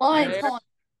 Lions. Bears. Come on.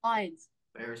 Lions.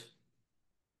 Bears.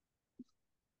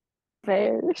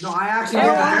 Bears. No, I actually Oh,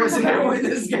 think the Bears are gonna win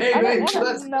this game. I don't baby. want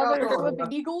Let's another go.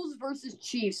 flipping- Eagles versus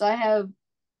Chiefs. I have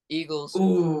Eagles.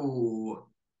 Ooh,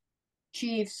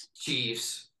 Chiefs.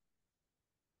 Chiefs.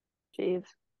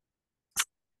 Chiefs.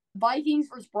 Vikings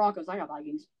versus Broncos. I got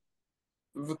Vikings.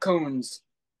 Raccoons.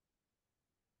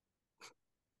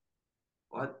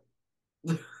 What?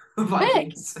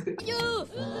 Vikings.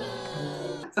 Vikings.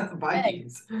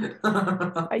 Vikings.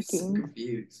 I'm so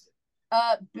confused.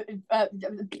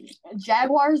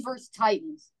 Jaguars versus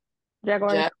Titans.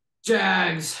 Jaguars. Jag-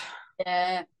 Jags.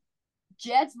 Yeah.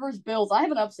 Jets versus Bills. I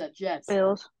have an upset. Jets.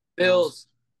 Bills. Bills.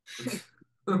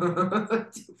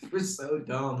 We're so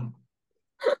dumb.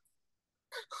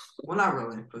 Well, not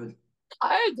really,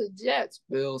 I had the Jets.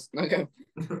 Bills. Okay.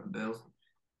 but Bills,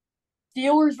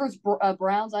 Steelers versus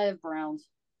Browns. I have Browns.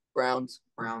 Browns.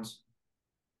 Browns,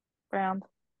 Browns.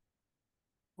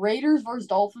 Raiders versus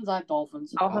Dolphins. I have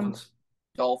Dolphins. Dolphins.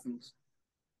 Dolphins.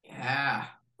 Yeah,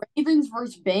 Ravens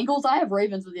versus Bengals. I have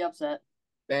Ravens with the upset.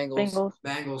 Bengals.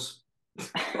 Bengals.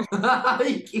 Bengals.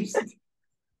 He keeps.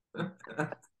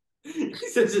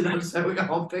 He's such an upset. We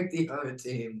all pick the other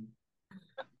team.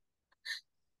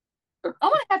 I'm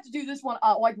gonna have to do this one,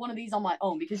 like one of these on my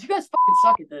own because you guys fucking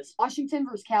suck at this. Washington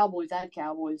versus Cowboys. I have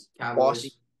Cowboys. Cowboys.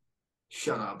 Washington.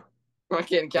 Shut up. I'm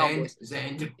kidding. Cowboys.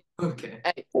 Zane. Okay.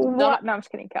 Hey, What? No, I'm just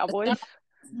kidding. Cowboys.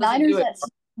 Niners do it.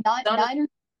 at Done it.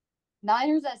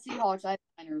 Niners at Seahawks. I have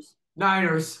Niners.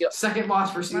 Niners. Yep. Second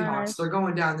loss for Seahawks. Niners. They're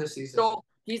going down this season. So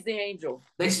he's the angel.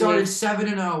 They started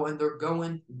 7-0 and they're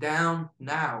going down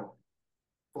now.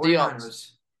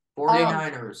 Seahawks.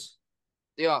 49ers.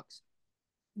 Seahawks.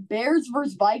 Bears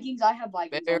versus Vikings. I have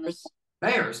Vikings. On this.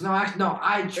 Bears. Bears. No,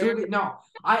 actually, no.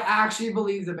 I actually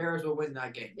believe the Bears will win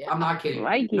that game. Yeah. I'm not kidding.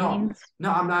 Vikings.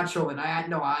 No, I'm not trolling. I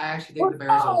actually think the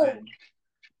Bears will win.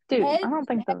 Dude, Heads- I don't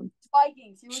think so.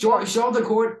 Vikings. Here we go. Show the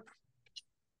court.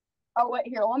 Oh wait,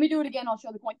 here. Let me do it again. I'll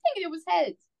show the point. Dang it, it was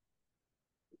heads.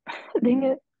 Dang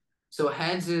it. So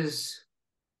heads is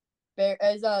The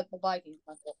Vikings.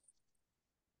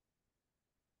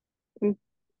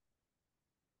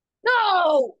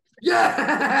 No.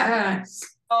 yes.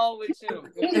 Oh, it's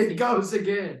him. It goes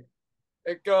again.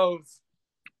 It goes.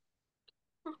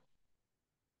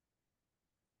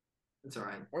 It's all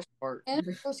right. We're smart. And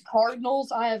versus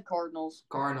Cardinals. I have Cardinals.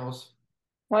 Cardinals.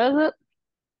 What is it?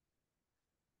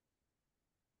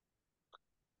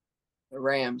 The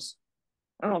Rams.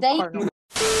 Oh, Thank Cardinals.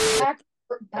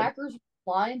 Packers.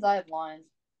 Lions. I have Lions.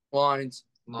 Lions.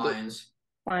 Lions.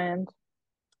 Lions.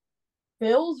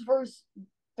 Bills versus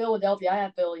Philadelphia. I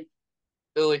have Philly.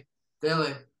 Philly.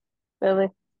 Philly. Philly.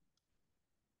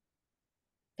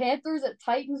 Panthers at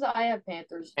Titans. I have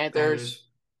Panthers. Panthers.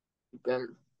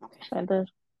 Better.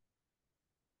 Panthers.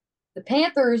 The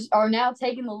Panthers are now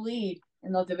taking the lead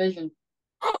in the division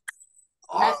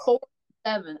at Oh,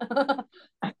 4-7. 4-7.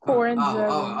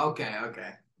 oh,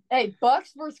 okay. Hey,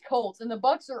 Bucks versus Colts, and the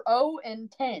Bucks are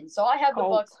 0-10. So I have the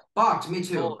Colts. Bucks. Bucks, me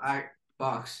too. Colts. All right,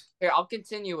 Bucks. Here, I'll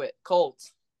continue it.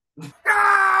 Colts.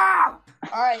 Ah!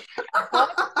 All right,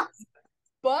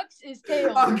 Bucks is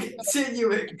tails. I'll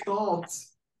continue it, Colts.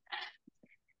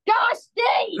 Gosh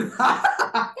dang!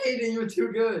 Hayden, you're too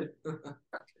good.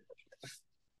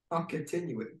 I'll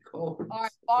continue it, Colts. All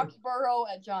right, Foxborough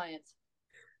at Giants.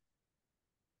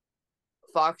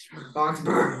 Fox.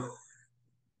 Foxborough.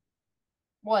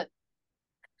 What?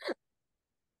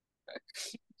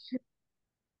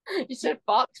 You said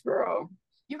Foxborough.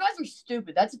 You guys are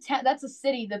stupid. That's a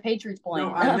city the Patriots play.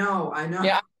 No, I know.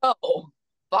 Yeah, I know.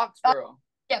 Foxborough.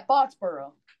 Yeah,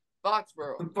 Foxborough.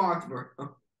 Foxborough. Foxborough.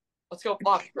 Let's go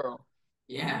Foxborough.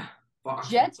 Yeah, Foxborough.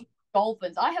 Jets,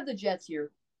 Dolphins. I have the Jets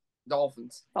here.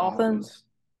 Dolphins. Dolphins.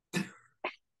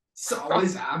 This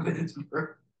always happens, bro.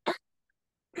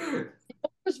 Steelers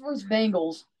versus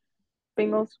Bengals.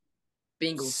 Bengals.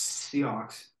 Bengals.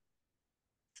 Seahawks.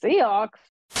 Seahawks.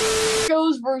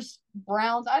 Broncos versus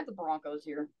Browns. I have the Broncos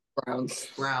here. Browns.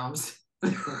 Browns.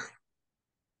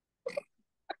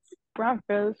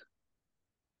 Broncos.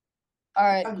 All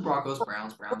right, Broncos,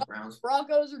 Browns.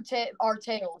 Broncos are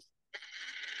tails.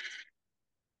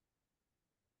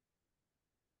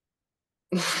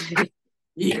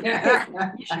 Yeah.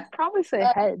 You should probably say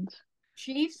Uh, heads.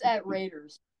 Chiefs at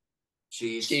Raiders.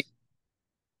 Chiefs. Chiefs.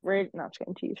 No, just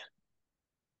kidding. Chiefs.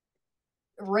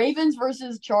 Ravens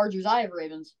versus Chargers. I have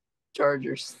Ravens.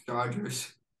 Chargers.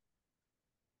 Chargers.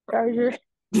 Chargers.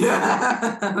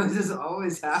 Yeah. This has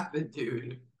always happened,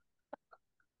 dude.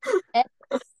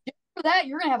 For that,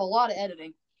 you're gonna have a lot of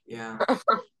editing. Yeah.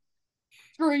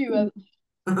 Screw you,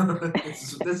 Evan.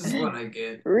 this is what I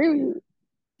get. Really?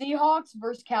 Seahawks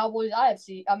versus Cowboys.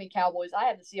 Cowboys. I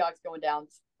have the Seahawks going down.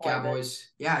 quite a bit. Cowboys.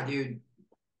 Yeah, dude.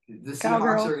 The Seahawks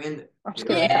Cowgirl. are in. I'm Dude,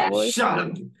 scared of Cowboys. Shut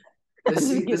up. The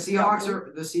Seahawks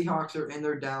Cowboys. are in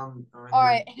their down. All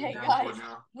right, their hey down guys, part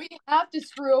now. we have to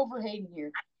screw over Hayden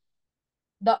here.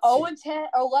 The 0-10,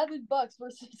 11 Bucks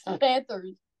versus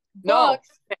Panthers. No, Bucks.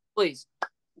 please.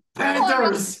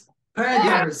 Panthers.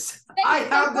 Panthers. I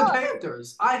have the Bucks.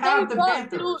 Panthers. I have the Bucks.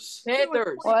 Panthers.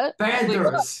 Panthers. What?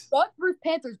 Panthers. Bucks versus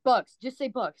Panthers. Bucks. Just say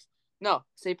Bucks. No,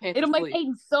 say Panthers. It'll make please.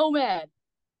 Hayden so mad.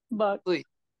 Bucks.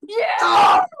 Yeah.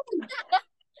 Oh!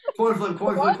 Coin flip.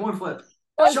 What? Coin flip.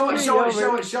 That's Show it pretty on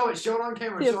camera. See a Show it on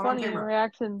funny camera.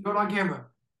 reaction. Show it on camera.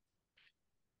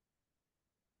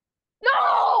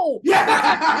 No.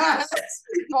 Yes!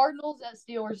 Cardinals at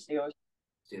Steelers.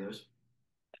 Steelers.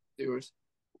 Steelers.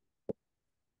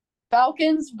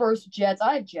 Falcons versus Jets.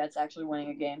 I have Jets actually winning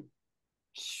a game.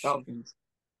 Falcons.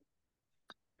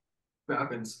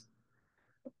 Falcons.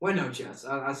 Wait, no, Jets.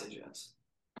 I say Jets.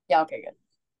 Yeah. Okay. Good.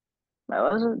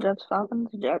 What was it? Jets, Falcons,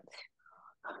 Jets.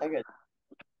 Okay, good.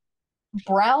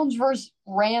 Browns versus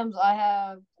Rams. I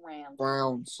have Rams.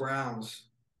 Browns.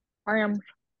 Rams.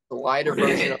 The lighter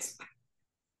version. Rams.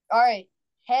 All right.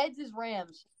 Heads is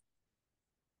Rams.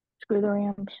 Screw the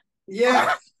Rams.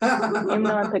 Yeah. Even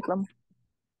though I pick them.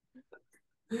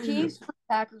 Chiefs,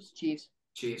 Packers, Chiefs.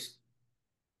 Chiefs.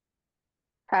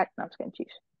 No, I'm just kidding.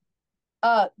 Chiefs.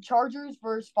 Chargers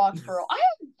versus Foxborough. I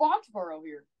have Foxborough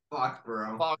here.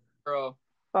 Foxborough. Foxborough.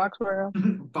 Foxborough.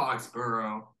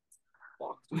 Foxborough.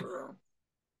 Foxborough.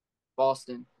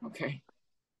 Boston. Okay.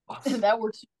 That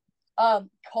works.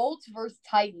 Colts versus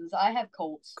Titans. I have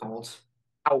Colts. Colts.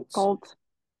 Out. Colts.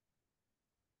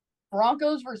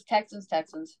 Broncos versus Texans.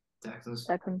 Texans.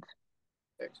 Texans.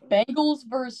 Bengals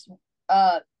versus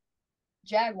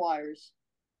Jaguars.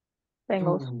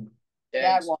 Bengals. Ooh.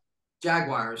 Jaguars.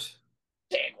 Jaguars.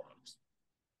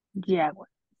 Jaguars.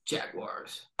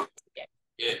 Jaguars.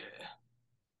 Yeah.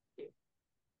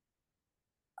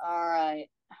 All right.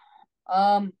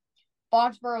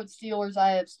 Foxborough Steelers.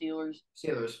 I have Steelers.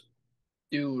 Steelers.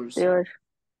 Steelers.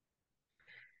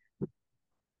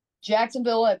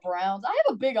 Jacksonville at Browns. I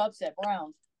have a big upset.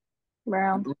 Browns.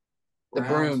 Brown. The Browns.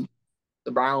 Broom.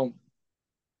 The Brown.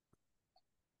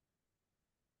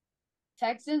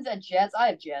 Texans at Jets. I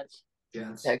have Jets.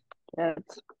 Jets.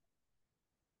 Jets.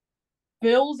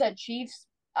 Bills at Chiefs.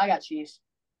 I got Chiefs.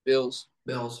 Bills.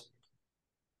 Bills.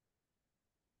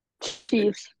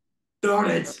 Chiefs.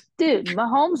 Darn it. Dude,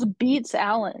 Mahomes beats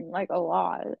Allen like a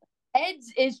lot.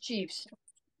 Heads is Chiefs.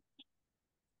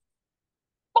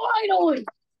 Finally,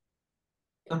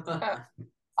 I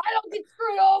don't get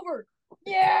screwed over.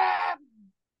 Yeah.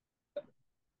 Good.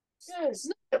 It's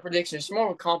not a prediction. It's more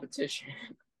of a competition.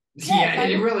 Yeah,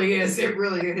 it really is. It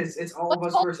really is. It's all of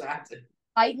us versus acting.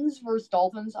 Titans versus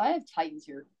Dolphins. I have Titans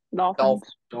here. Dolphins.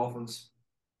 Dolphins.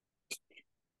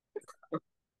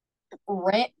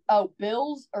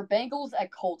 Bills or Bengals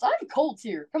at Colts. I have Colts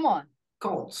here. Come on.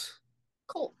 Colts.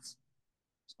 Colts.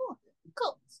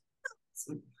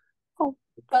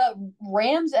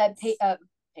 Rams at Patriots.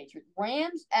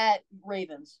 Rams at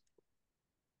Ravens.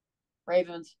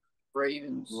 Ravens.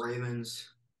 Ravens.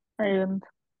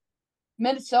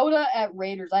 Minnesota at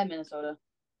Raiders. I have Minnesota.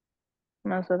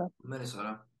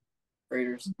 Minnesota.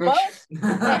 Raiders. Bucks.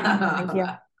 Thank you.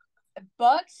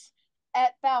 Bucks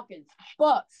at Falcons.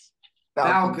 Bucks.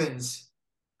 Falcons.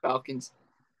 Falcons.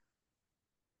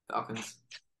 Falcons.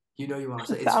 You know you want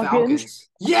to say it's Falcons. Falcons.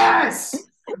 Yes!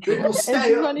 They will It's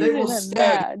stay up. not They even will that stay.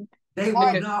 bad. They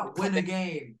will not win a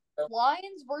game.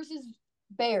 Lions versus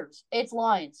Bears. It's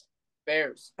Lions.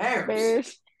 Bears.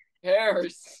 Bears.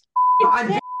 Bears.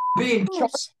 I'm being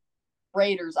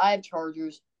Raiders. I have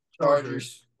Chargers.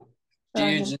 Chargers.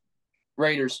 Dudes.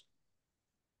 Raiders.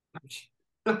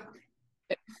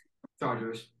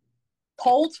 Chargers.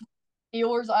 Colts.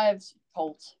 Steelers. I have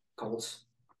Colts. Colts.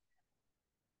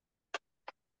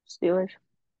 Steelers.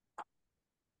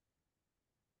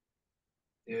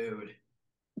 Dude.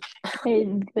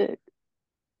 Hayden pick.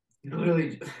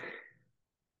 Literally.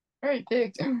 Alright,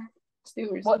 picked.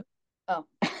 Steelers. What? Oh.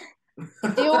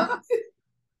 Steelers.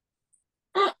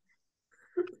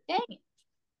 Dang it.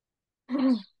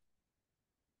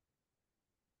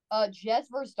 Jets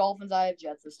versus Dolphins. I have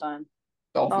Jets this time.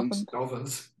 Dolphins.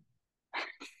 Dolphins.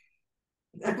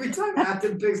 Every time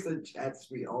Afton picks the Jets,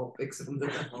 we all pick something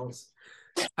else.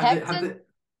 Have the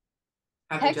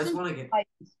Jets Texans, won again?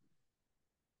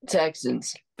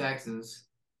 Texans. Texans.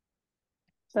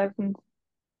 Texans.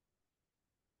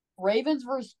 Ravens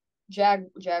versus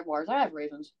Jaguars. I have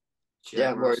Ravens.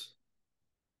 Jaguars.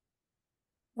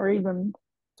 Ravens.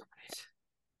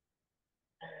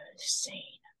 Insane.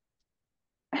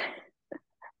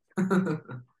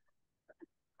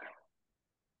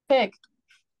 Pick.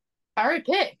 I already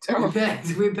picked.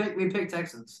 we picked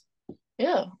Texans.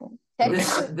 Yeah.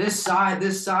 This side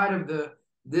of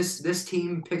this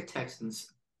team picked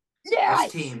Texans.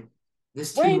 Yes.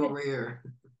 This team Ravens. over here.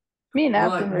 Me and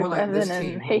Afton More versus like this Evan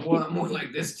team. and Hayes. More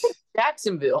like this.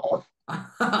 Jacksonville.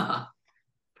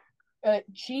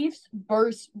 Chiefs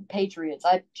versus Patriots.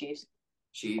 I have Chiefs.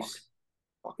 Chiefs.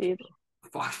 Chiefs.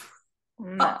 Fuck.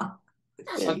 No.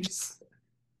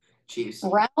 Chiefs.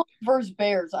 Browns versus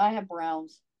Bears. I have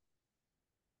Browns.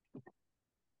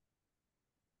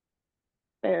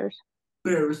 Bears.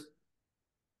 Bears.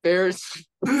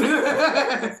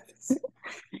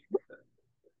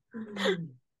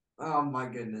 Oh my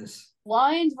goodness.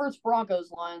 Lions versus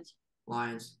Broncos.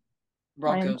 Lions.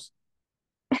 Broncos.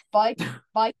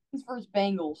 Vikings versus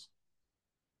Bengals.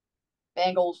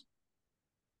 Bengals.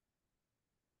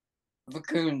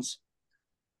 Raccoons.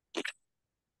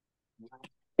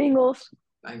 Bengals.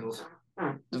 Bengals.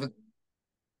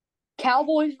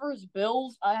 Cowboys versus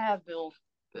Bills. I have Bills.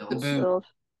 Bills. Bills.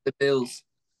 The Bills.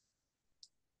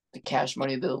 The cash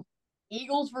money bill.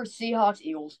 Eagles versus Seahawks.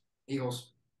 Eagles.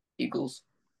 Eagles. Eagles.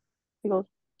 Eagles.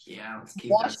 Yeah, let's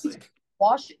keep Washington. that sick.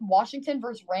 Washington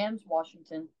versus Rams.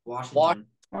 Washington. Washington.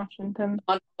 Washington.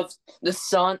 The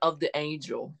son of the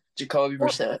angel. Jacoby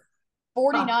Brissett.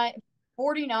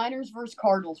 49ers versus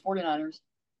Cardinals. 49ers.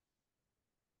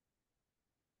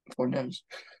 49ers.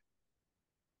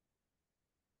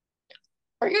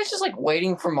 Are you guys just like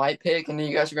waiting for my pick and then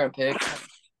you guys are gonna pick?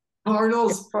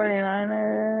 Cardinals.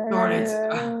 49ers. Darn it.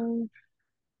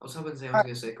 I was hoping Sam was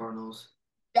gonna say Cardinals.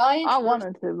 Giants. I versus-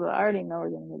 wanted to, but I already know we're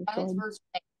gonna get Giants destroyed. versus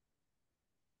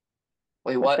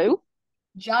Wait, what? Who?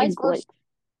 Giants Keep versus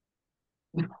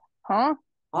glitch. Huh?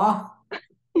 Huh?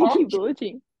 You keep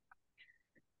glitching.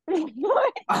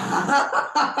 What?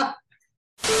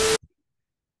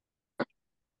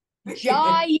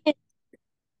 Giants.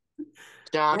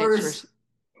 Giants Versus-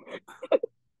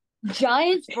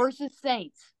 Giants versus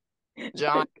Saints.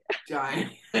 Giants.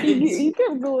 Giants. You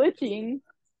kept glitching.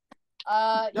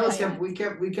 No, Yeah. we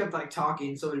kept like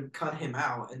talking, so it cut him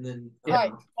out, and then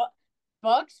Right.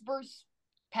 Bucks versus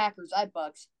Packers. I have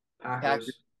Bucks.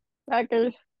 Packers.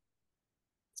 Packers.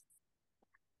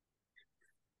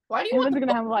 Why do you want Evan's the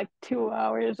gonna have like 2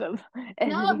 hours of Not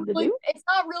editing to really, do. it's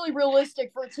not really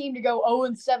realistic for a team to go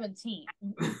 0-17.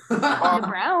 The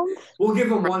Browns. We'll give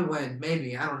him one win,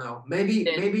 maybe. I don't know. Maybe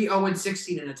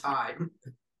 0-16 in a tie.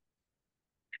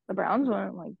 The Browns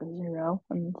went like 0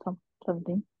 and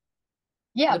 17.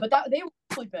 Yeah, but they were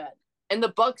really bad. And the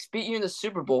Bucks beat you in the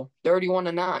Super Bowl,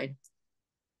 31-9.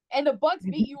 And the Bucks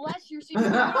beat you last year, so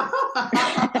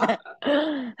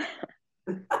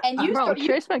and you Bro, started.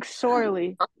 Trace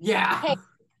McSorley. Yeah. Hey.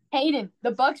 Hayden,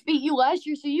 the Bucks beat you last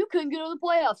year, so you couldn't get to the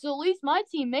playoffs. So at least my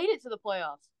team made it to the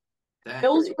playoffs.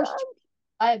 Bills versus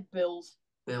I have Bills.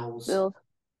 Bills. Bills.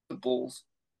 The Bulls.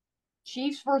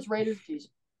 Chiefs versus Raiders.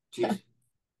 Chiefs.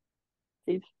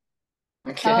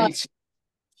 Okay.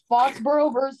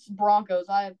 Foxborough versus Broncos.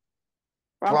 I have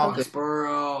Broncos.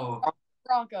 Foxborough.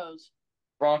 Broncos.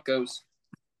 Broncos.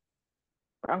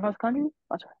 Broncos country?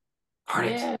 That's right. Darn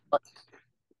it.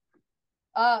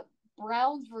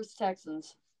 Browns versus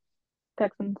Texans.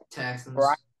 Texans. Texans.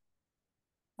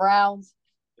 Browns.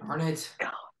 Darn it.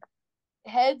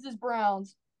 Heads is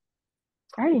Browns.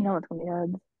 I already know it's gonna be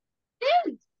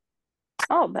heads.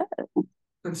 Oh, bet.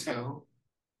 Let's go.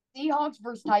 Seahawks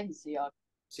versus Titans.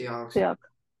 Seahawks. Yeah.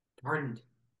 Darn it.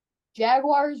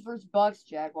 Jaguars versus Bucks.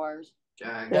 Jaguars.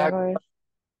 Jaguars.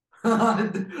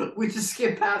 We just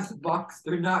skip past the Bucks.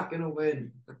 They're not gonna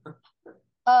win.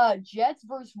 Jets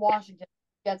versus Washington.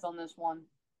 Jets on this one.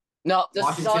 No, the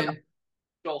Washington.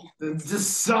 son. The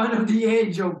son of the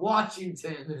angel,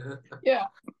 Washington. Yeah.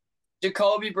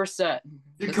 Jacoby Brissett.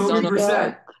 Jacoby of-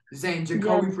 Brissett. Zane,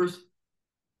 Jacoby Brissett.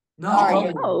 No. All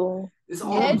right. Oh. It's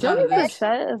all Heads- down to Jacoby this.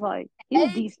 Brissett is like, he's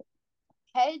Heads. decent.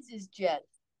 Heads is Jets.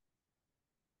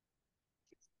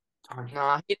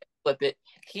 Nah, he didn't flip it.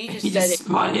 He just He said just it.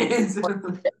 spun it.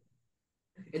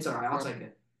 It's alright, I'll take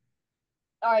it.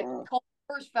 All right. Colts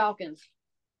versus Falcons.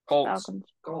 Colts. Falcons.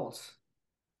 Colts.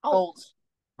 Colts.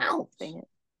 Ow. Dang it.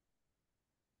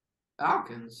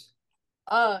 Falcons.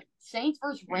 Saints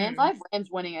versus Rams. I have Rams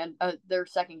winning their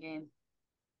second game.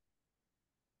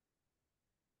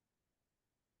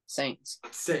 Saints.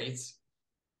 Saints.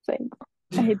 Saints.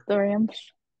 I hate the Rams.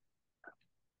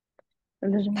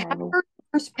 It doesn't matter. Packers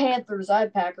versus Panthers. I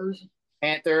have Packers.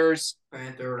 Panthers.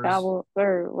 Panthers. Cowboys.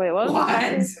 Or wait, what was What? it?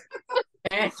 Packers?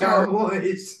 Panthers.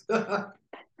 Cowboys.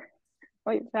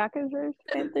 Wait, Packers versus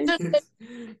Panthers?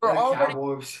 We're already-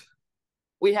 Cowboys.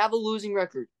 We have a losing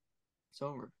record. It's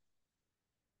over.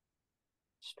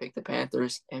 Just pick the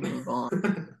Panthers and move on.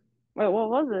 Wait, what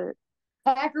was it?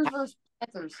 Packers versus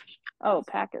Panthers. Oh,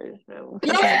 Packers.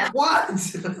 Yeah. What?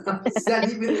 Is that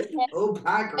even? Oh,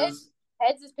 Packers.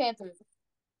 Heads is Panthers.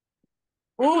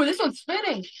 Ooh, this one's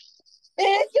spinning.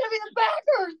 It's gonna be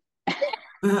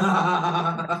the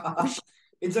Packers.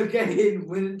 It's okay.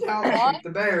 When in doubt, pick the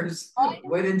Bears.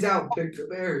 When in doubt, pick the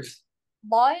Bears.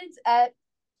 Lions at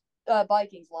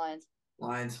Vikings.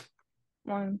 Lions.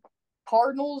 One.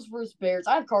 Cardinals versus Bears.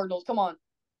 I have Cardinals. Come on.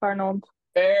 Cardinals.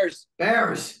 Bears.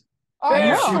 Bears. All right,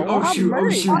 No, Oh shoot! we'll Oh have shoot! Murray. Oh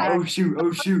shoot! Oh shoot!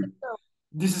 Oh shoot!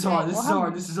 This is hard. This is We'll have-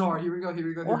 hard. This is hard. Here we go. Here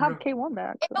we go. We'll Here have we go. K1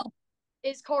 back. So.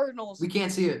 It's Cardinals. We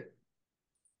can't see it.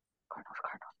 Cardinals.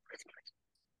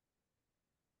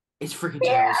 It's freaking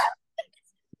tails.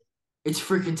 It's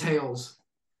freaking tails.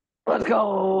 Let's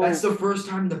go. That's the first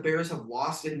time the Bears have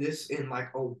lost in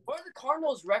like What's the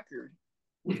Cardinals' record?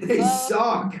 they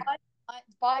suck.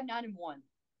 5-9-1.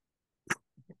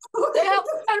 Who the hell?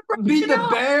 Beat the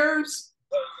Bears.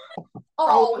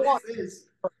 Oh, What what? is this?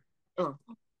 Oh.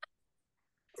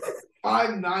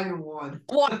 5-9-1.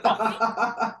 What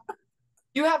the?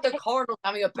 You have the Cardinals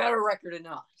having a better record than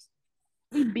us.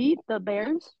 We beat the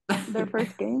Bears their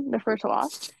first game, their first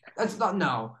loss. That's not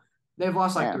no. They've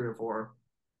lost like Yeah. 3 or 4.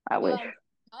 I wish.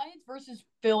 Giants versus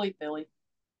Philly.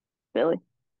 Billy.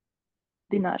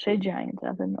 Do not say Giants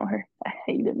out of nowhere. I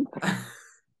hate him. I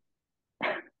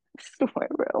swear,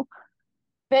 bro.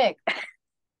 Pick.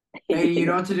 Hey, you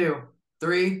know what to do.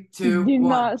 3, 2, Do 1.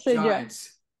 not say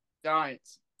Giants.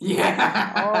 Giants.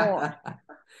 Yeah.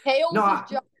 Tails No, versus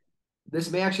Giants.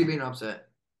 This may actually be an upset.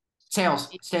 Tails.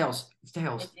 It's tails. It's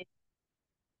tails.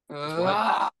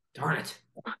 Darn it.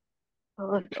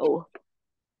 Let's go.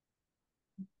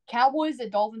 Cowboys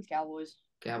at Dolphins. Cowboys.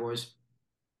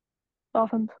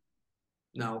 Dolphins.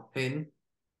 No. Hayden.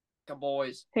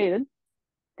 Cowboys. Hated.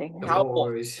 Dang The it.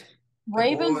 Cowboys.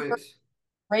 Ravens Boys. versus,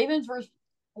 Ravens versus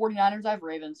 49ers. I have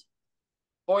Ravens.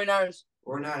 49ers.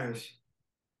 Or Niners.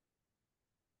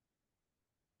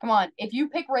 Come on. If you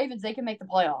pick Ravens, they can make the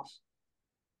playoffs.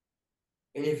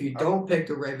 And if you don't pick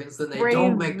the Ravens, then they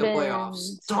don't make the playoffs.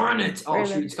 Ravens. Darn it. Oh,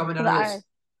 shoot. It's coming out of this. Ravens.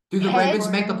 Do the Heads. Ravens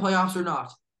make the playoffs or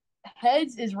not?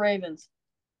 Heads is Ravens.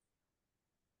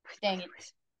 Dang it.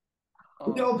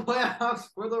 Oh. No playoffs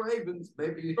for the Ravens,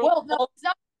 baby. Well, no, it's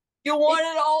not. You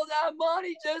wanted all that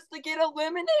money just to get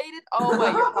eliminated? Oh,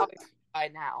 wait, you're probably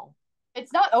right now.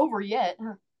 It's not over yet.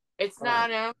 It's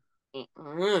not a.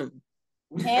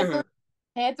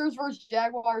 Panthers versus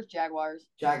Jaguars. Jaguars.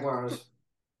 Jaguars.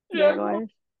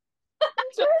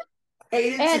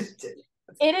 Hey, And- it's just,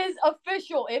 It is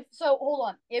official. Hold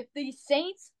on. If the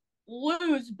Saints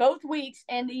lose both weeks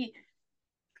and the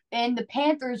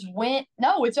Panthers win,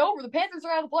 no, it's over. The Panthers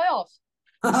are out of the playoffs.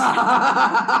 I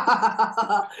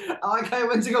like how I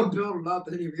went to go build them up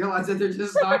and then you realize that they're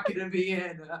just not going to be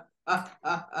in.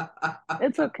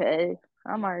 It's okay.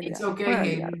 I'm already It's out. okay, We're already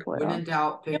Hayden. out of When in playoffs.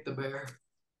 doubt, pick the Bear.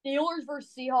 Steelers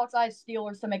versus Seahawks. I have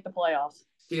Steelers to make the playoffs.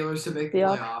 Steelers to make the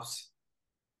Seahawks. playoffs.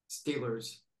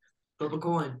 Steelers. Flip a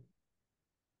coin.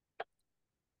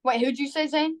 Wait, who'd you say,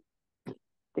 Zane?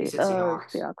 He said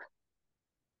Seahawks. Seahawks.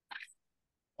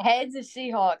 Heads is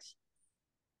Seahawks.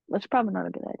 That's probably not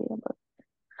a good idea, but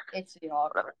It's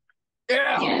Seahawks.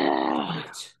 Yeah. Darn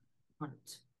it. Darn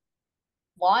it.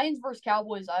 Lions versus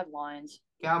Cowboys. I have Lions.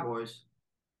 Cowboys.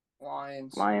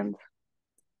 Lions. Lions.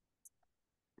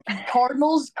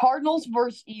 Cardinals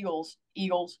versus Eagles.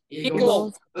 Eagles.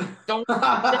 Don't.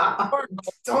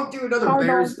 Don't do another Bears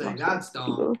Cardinals. thing. That's dumb.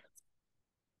 Eagles.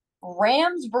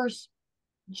 Rams versus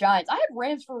Giants. I have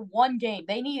Rams for one game.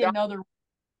 They need another.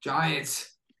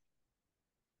 Giants.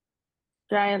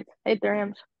 Giants. Hate the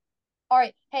Rams. All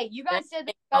right. Hey, you guys said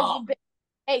that you guys would.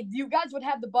 Hey, you guys would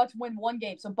have the Bucks win one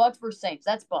game. So Bucks versus Saints.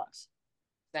 That's Bucks.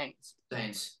 Saints.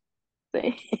 Saints.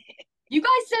 You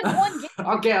guys said one game.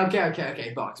 Okay.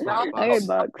 Bucks. Hey,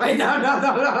 Bucks. Wait,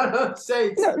 no.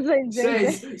 Saints. No,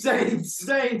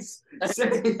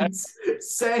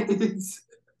 Saints.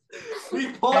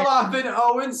 We pulled off an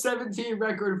 0-17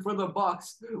 record for the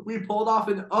Bucks. We pulled off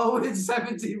an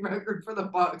 0-17 record for the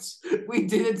Bucks. We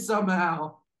did it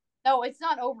somehow. No, it's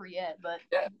not over yet. But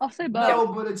I'll say Bucks. No,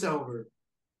 but it's over.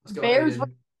 Let's go, Bears Hayden.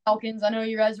 versus Falcons. I know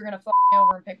you guys are gonna fuck me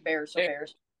over and pick Bears. So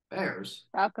Bears. Bears.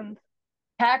 Falcons.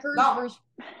 Packers No. versus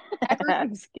Packers. I'm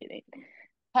just kidding.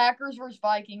 Packers versus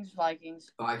Vikings.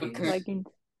 Vikings. Vikings. Vikings.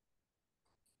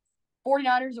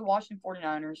 49ers and Washington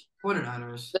 49ers.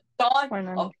 49ers. Don.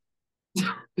 49ers.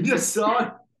 You just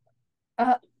saw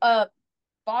it.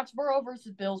 Foxborough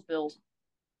versus Bills. Bills.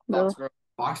 Bill.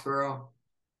 Foxborough.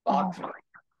 Oh,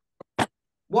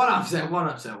 One upset.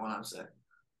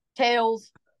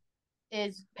 Tails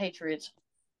is Patriots.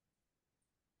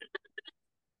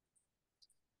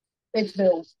 It's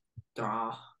Bills.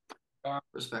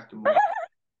 Respectable.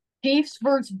 Chiefs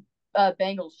versus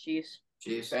Bengals. Chiefs.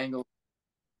 Chiefs.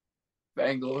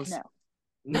 Bengals. No.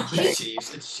 No, it's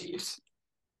Chiefs. It's Chiefs.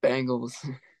 Bengals.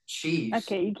 Chiefs.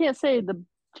 Okay, you can't say the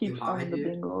Chiefs Why, on the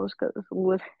dude? Bengals because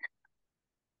Well,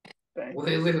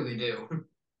 they literally do.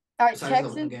 All right,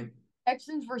 Besides the one game.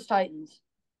 Texans versus Titans.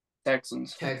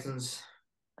 Texans. Texans.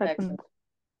 Texans,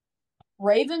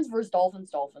 Ravens versus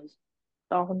Dolphins. Dolphins.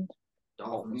 Dolphins.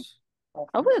 Dolphins.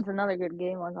 Hopefully, it's another good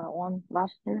game like that one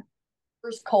last year.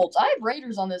 Versus Colts. I have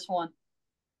Raiders on this one.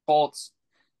 Colts.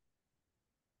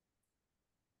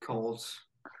 Colts.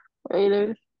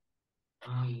 Raiders.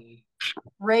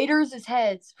 Raiders is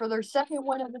heads for their second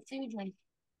win of the season,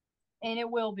 and it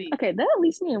will be. Okay, they at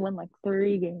least need to win like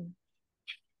 3 games.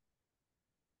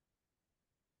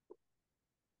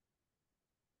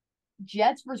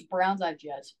 Jets versus Browns. I have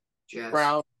Jets. Jets.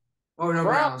 Browns. Oh no,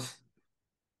 Browns.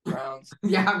 Browns. Browns.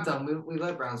 Yeah, I'm done. We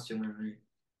let Browns too many.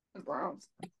 Browns.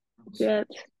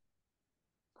 Jets.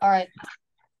 All right.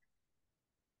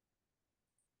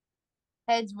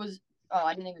 Heads was. Oh,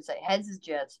 I didn't even say heads is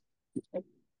Jets.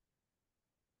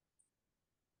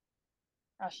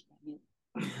 Oh,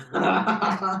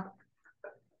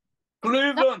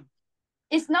 Cleveland.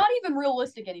 it's not even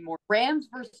realistic anymore. Rams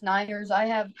versus Niners. I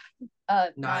have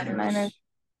Niners.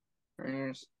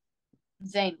 Niners.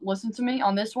 Zane, listen to me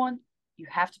on this one. You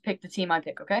have to pick the team I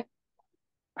pick, okay?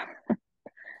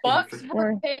 Bucks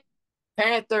versus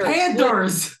Panthers.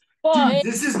 Panthers. Bucks. Dude,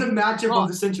 this is the matchup of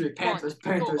the century. Panthers.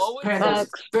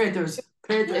 Bucks. Panthers.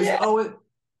 Yeah. Oh,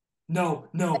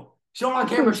 no. Show it on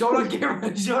camera. Show it on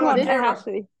camera. Show it Come on on, they camera. have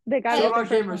to. They got Show to it get on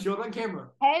their camera. first Show one. it on camera.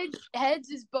 Heads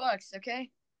is Bucks, okay?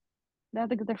 They have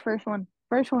to get their first one.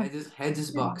 First one. Heads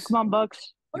is Bucks. Come on,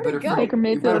 Bucks. You Where'd better it go? Baker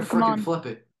freaking, you better Mayfield, come on. freaking flip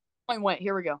it. Wait,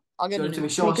 here we go. I'll get Show it it to to me. me.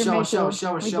 Show us Baker the Mayfield,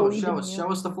 flip. You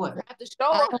have to show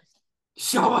us.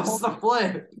 Show us the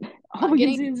flip. All we can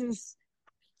getting- see is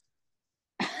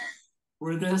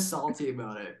We're this salty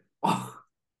about it.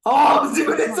 Oh,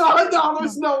 dude, it's on. No,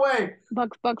 there's no way.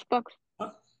 Bucks.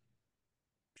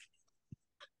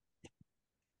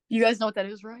 You guys know what that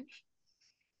is, right?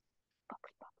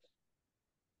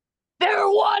 They're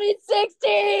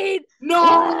 1-16.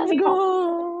 No. Let's go.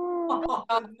 Oh,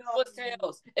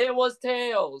 It was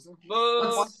tails.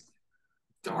 Boo.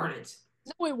 Darn it.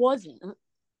 No, it wasn't.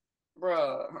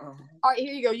 Bruh. All right,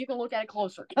 here you go. You can look at it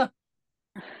closer.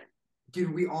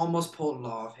 Dude, we almost pulled it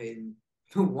off, Hayden.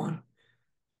 One.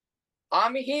 I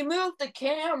mean, he moved the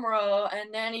camera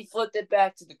and then he flipped it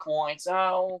back to the coin.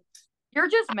 So You're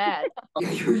just mad.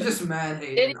 Yeah, you're just mad,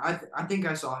 Hayden. I think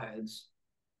I saw heads.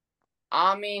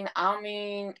 I mean,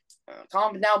 comment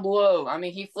down below. I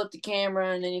mean, he flipped the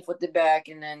camera and then he flipped it back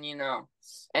and then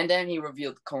and then he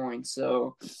revealed the coin.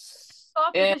 So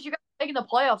Stop because you guys are making the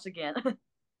playoffs again.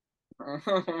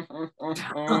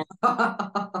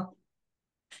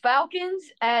 Falcons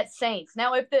at Saints.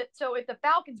 Now, if the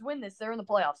Falcons win this, they're in the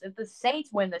playoffs. If the Saints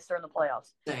win this, they're in the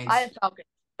playoffs. Saints. I have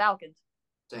Falcons.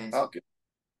 Saints.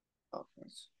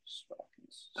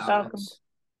 Falcons.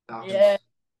 Yeah.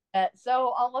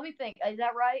 So let me think. Is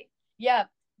that right? Yeah.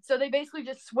 So they basically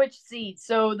just switched seeds.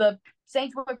 So the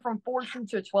Saints went from 4 seed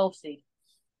to a 12 seed.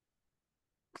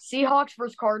 Seahawks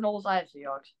versus Cardinals. I have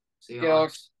Seahawks.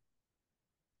 Seahawks.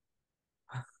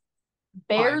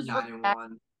 Bears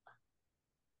 9-1.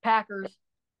 Packers.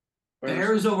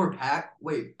 Bears over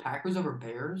Packers over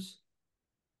Bears?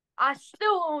 I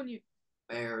still own you.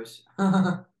 Bears.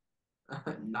 Not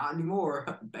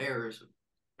anymore. Bears.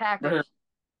 Packers.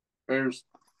 Bears.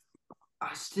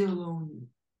 I still own you.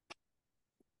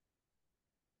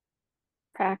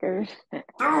 Packers.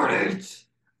 Darn it! It's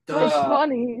Duh.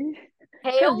 funny.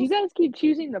 Because Tails. you guys keep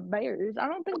choosing the Bears. I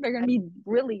don't think they're going to be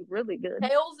really, really good.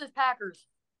 Tails is Packers.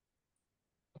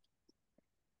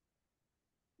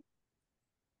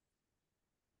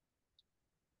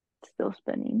 Still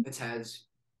spinning. It's heads.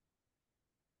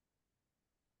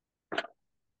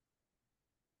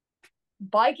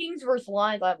 Vikings versus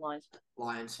Lions. I have Lions.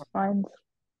 Lions. Lions.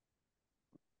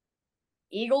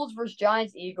 Eagles versus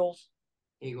Giants. Eagles.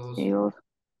 Eagles. Eagles.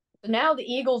 So now the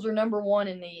Eagles are number 1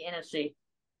 in the NFC.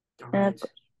 Darn it.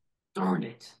 Darn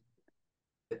it.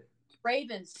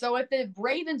 Ravens. So if the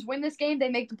Ravens win this game, they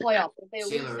make the playoffs. If they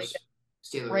lose, they Steelers. get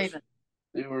Steelers. Ravens.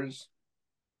 Steelers.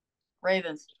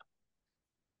 Ravens.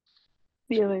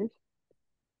 Steelers.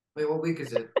 Wait, what week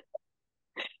is it?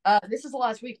 This is the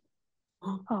last week.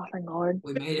 Oh, thank God.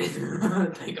 We made it.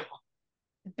 Thank God.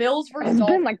 Bills versus It's been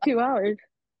Dolphins. like 2 hours.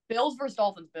 Bills versus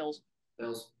Dolphins. Bills.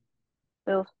 Bills.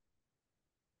 Bills.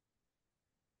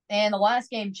 And the last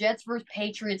game, Jets versus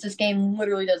Patriots. This game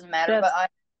literally doesn't matter, Jets.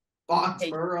 but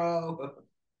Foxborough.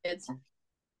 it's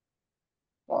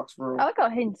Foxborough. I like how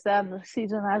Hayden said the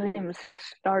season hasn't even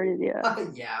started yet.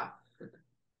 Yeah.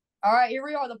 all right. Here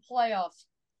we are, the playoffs,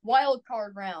 wild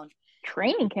card round.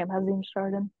 Training camp hasn't even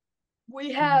started.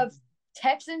 We have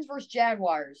Texans versus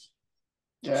Jaguars.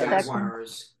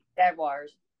 Jaguars.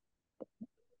 Jaguars.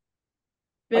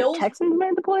 Bills. Like Texans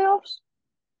made the playoffs?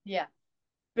 Yeah.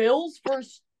 Bills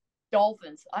versus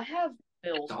Dolphins. I have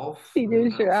Bills.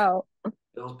 Dude, you're out.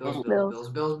 Bills. Bills.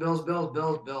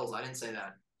 I didn't say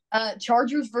that.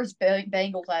 Chargers versus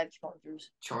Bengals. I have Chargers.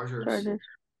 Chargers.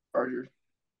 Chargers.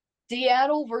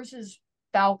 Seattle versus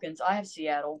Falcons. I have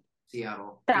Seattle.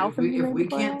 Seattle. Falcons If we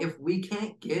made the can't playoffs?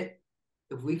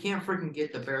 freaking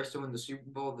get the Bears to win the Super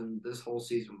Bowl, then this whole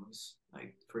season was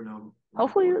like for no.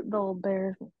 Hopefully the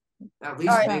Bears. At least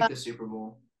All right, make the Super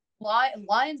Bowl.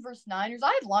 Lions versus Niners.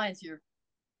 I have Lions here.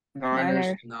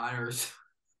 Niners.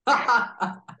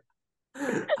 I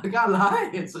got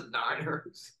Lions and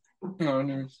Niners.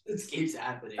 Niners. This keeps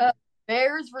happening.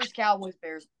 Bears versus Cowboys.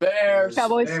 Bears.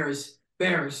 Cowboys.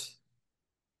 Bears.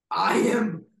 I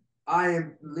am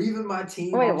leaving my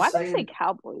team. Wait, I'm why did they saying say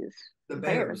Cowboys? the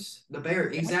Bears? The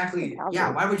Bears. Exactly. Cowboys. Yeah.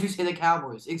 Why would you say the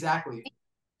Cowboys? Exactly.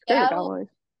 Cowboys.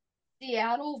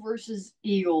 Seattle versus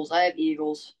Eagles. I have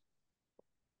Eagles.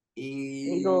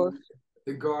 Eagles.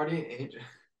 The Guardian Angel.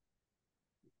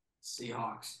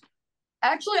 Seahawks.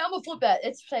 Actually, I'm gonna flip that.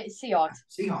 It's Seahawks.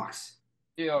 Seahawks.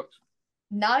 Seahawks.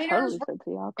 Niners. Totally said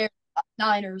Seahawks.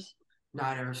 Niners.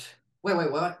 Niners. Wait,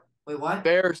 what? Wait, what?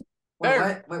 Bears. Wait,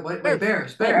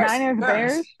 Bears.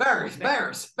 Niners,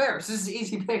 Bears. This is an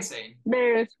easy pick, Zane.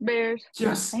 Bears.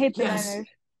 Just I hate the yes. Niners.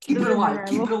 Keep it They're alive.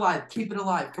 terrible. Keep it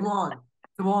alive. Come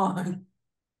on.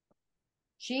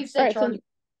 Chiefs All and right, so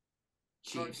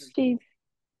Chargers. Chiefs.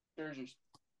 Chargers.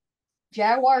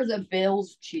 Jaguars and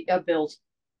Bills. Bills.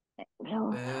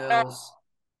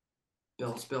 Bills.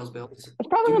 It's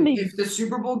probably gonna be If the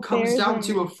Super Bowl comes Bears down and-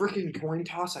 to a freaking coin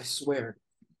toss, I swear.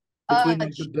 Between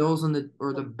like, the Bills and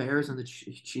the Bears and the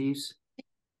Chiefs.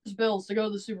 Bills to go to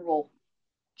the Super Bowl.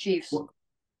 Chiefs. What?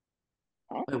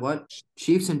 Wait, what?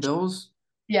 Chiefs and Bills?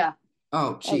 Yeah.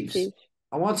 Oh, Chiefs. Chiefs.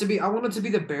 I want it to be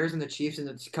the Bears and the Chiefs, and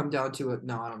it's come down to it.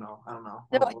 No, I don't know. I don't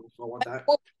want that.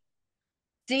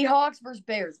 Seahawks versus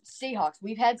Bears. Seahawks.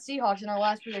 We've had Seahawks in our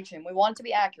last prediction. We want it to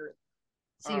be accurate.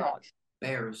 Seahawks.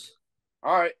 Bears.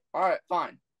 All right,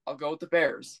 fine. I'll go with the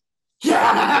Bears.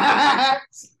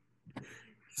 Yes!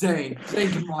 Zane,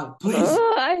 come on, please.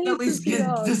 I hate At least the get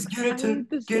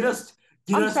Seahawks. us.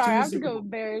 I'm sorry, I to the have to Super go Bowl.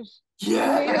 with Bears. I made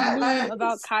a Yes! meme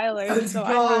about Kyler, Let's so go.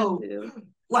 I had to.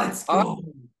 Let's go,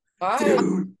 Fine.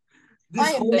 dude. This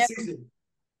I am whole never- season,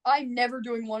 I'm never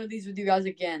doing one of these with you guys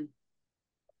again.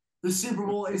 the Super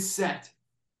Bowl is set.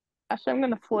 Actually, I'm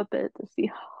gonna flip it to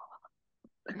see.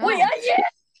 No. Wait, yeah.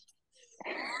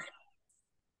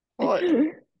 What?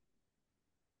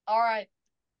 All right.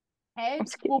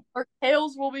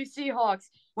 Tails will be Seahawks.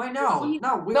 Wait, no, we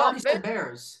No, already said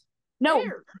Bears. No,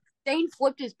 Bears. Dane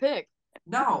flipped his pick.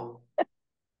 No.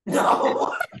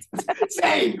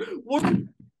 Zane, what?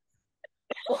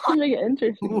 To make it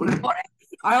interesting.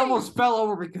 I almost fell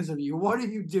over because of you. What are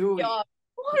you doing? Yeah.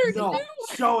 What are you No, doing?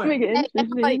 show To make it. it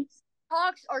interesting. Like,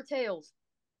 Hawks or Tails?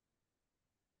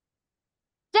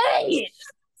 Dang it!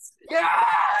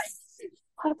 Yes!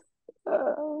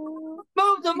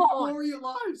 Move them The on. glory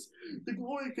lives. The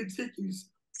glory continues.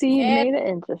 See, you Yeah. made it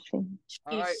interesting.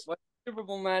 All right, what's the Super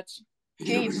Bowl match?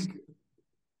 Here we Chiefs. go.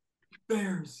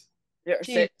 Bears. Yeah,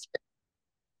 say Chiefs.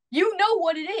 You know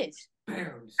what it is.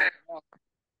 Bears.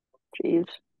 Jeez.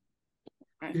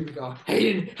 Here we go.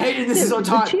 Hayden, this is Dude, our the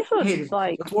time. Chiefs was Hayden,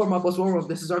 like- let's warm up.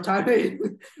 This is our time,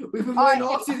 Hayden. We've been All waiting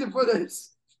right. all season for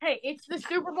this. Hey, it's the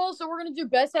Super Bowl, so we're gonna do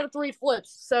best out of 3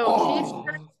 flips. So Oh.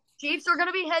 Chiefs are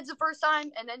gonna be heads the first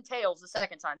time, and then tails the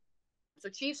second time. So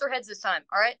Chiefs are heads this time.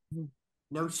 All right.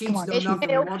 No Chiefs, Come on, no Chiefs. nothing.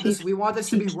 We want this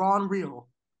to be Chiefs. raw and real.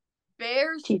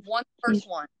 Bears Chiefs. won the first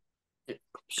one.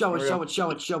 Show it.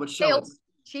 Tails.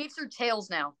 Chiefs are tails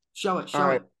now, Show it. All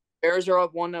right. Bears are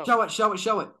up 1-0.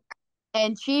 Show it.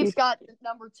 and Chiefs Chiefs. got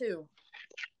number 2.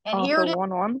 And Oh, here so it is: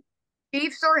 1-1.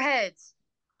 Chiefs are heads,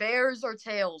 Bears are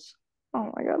tails.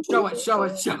 Oh my god. Show it, show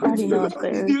it, show I already know it. it's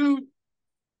there. Dude.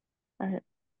 Alright.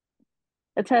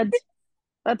 It's heads.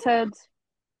 That's heads.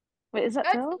 Wait, is that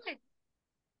tails?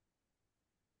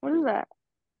 What is that?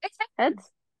 It's Heads?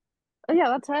 Oh yeah,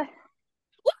 that's head.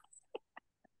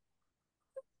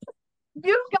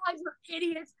 You guys are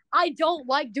idiots. I don't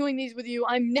like doing these with you.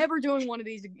 I'm never doing one of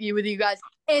these with you guys.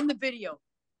 End the video.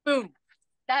 Boom.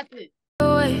 That's it.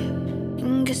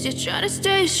 Guess you're trying to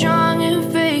stay strong and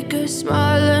fake a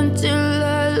smile until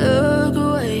I look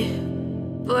away.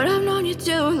 But I've known you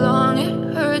too long.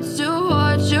 It hurts to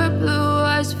watch your blue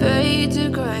eyes fade to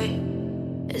gray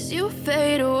as you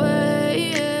fade away.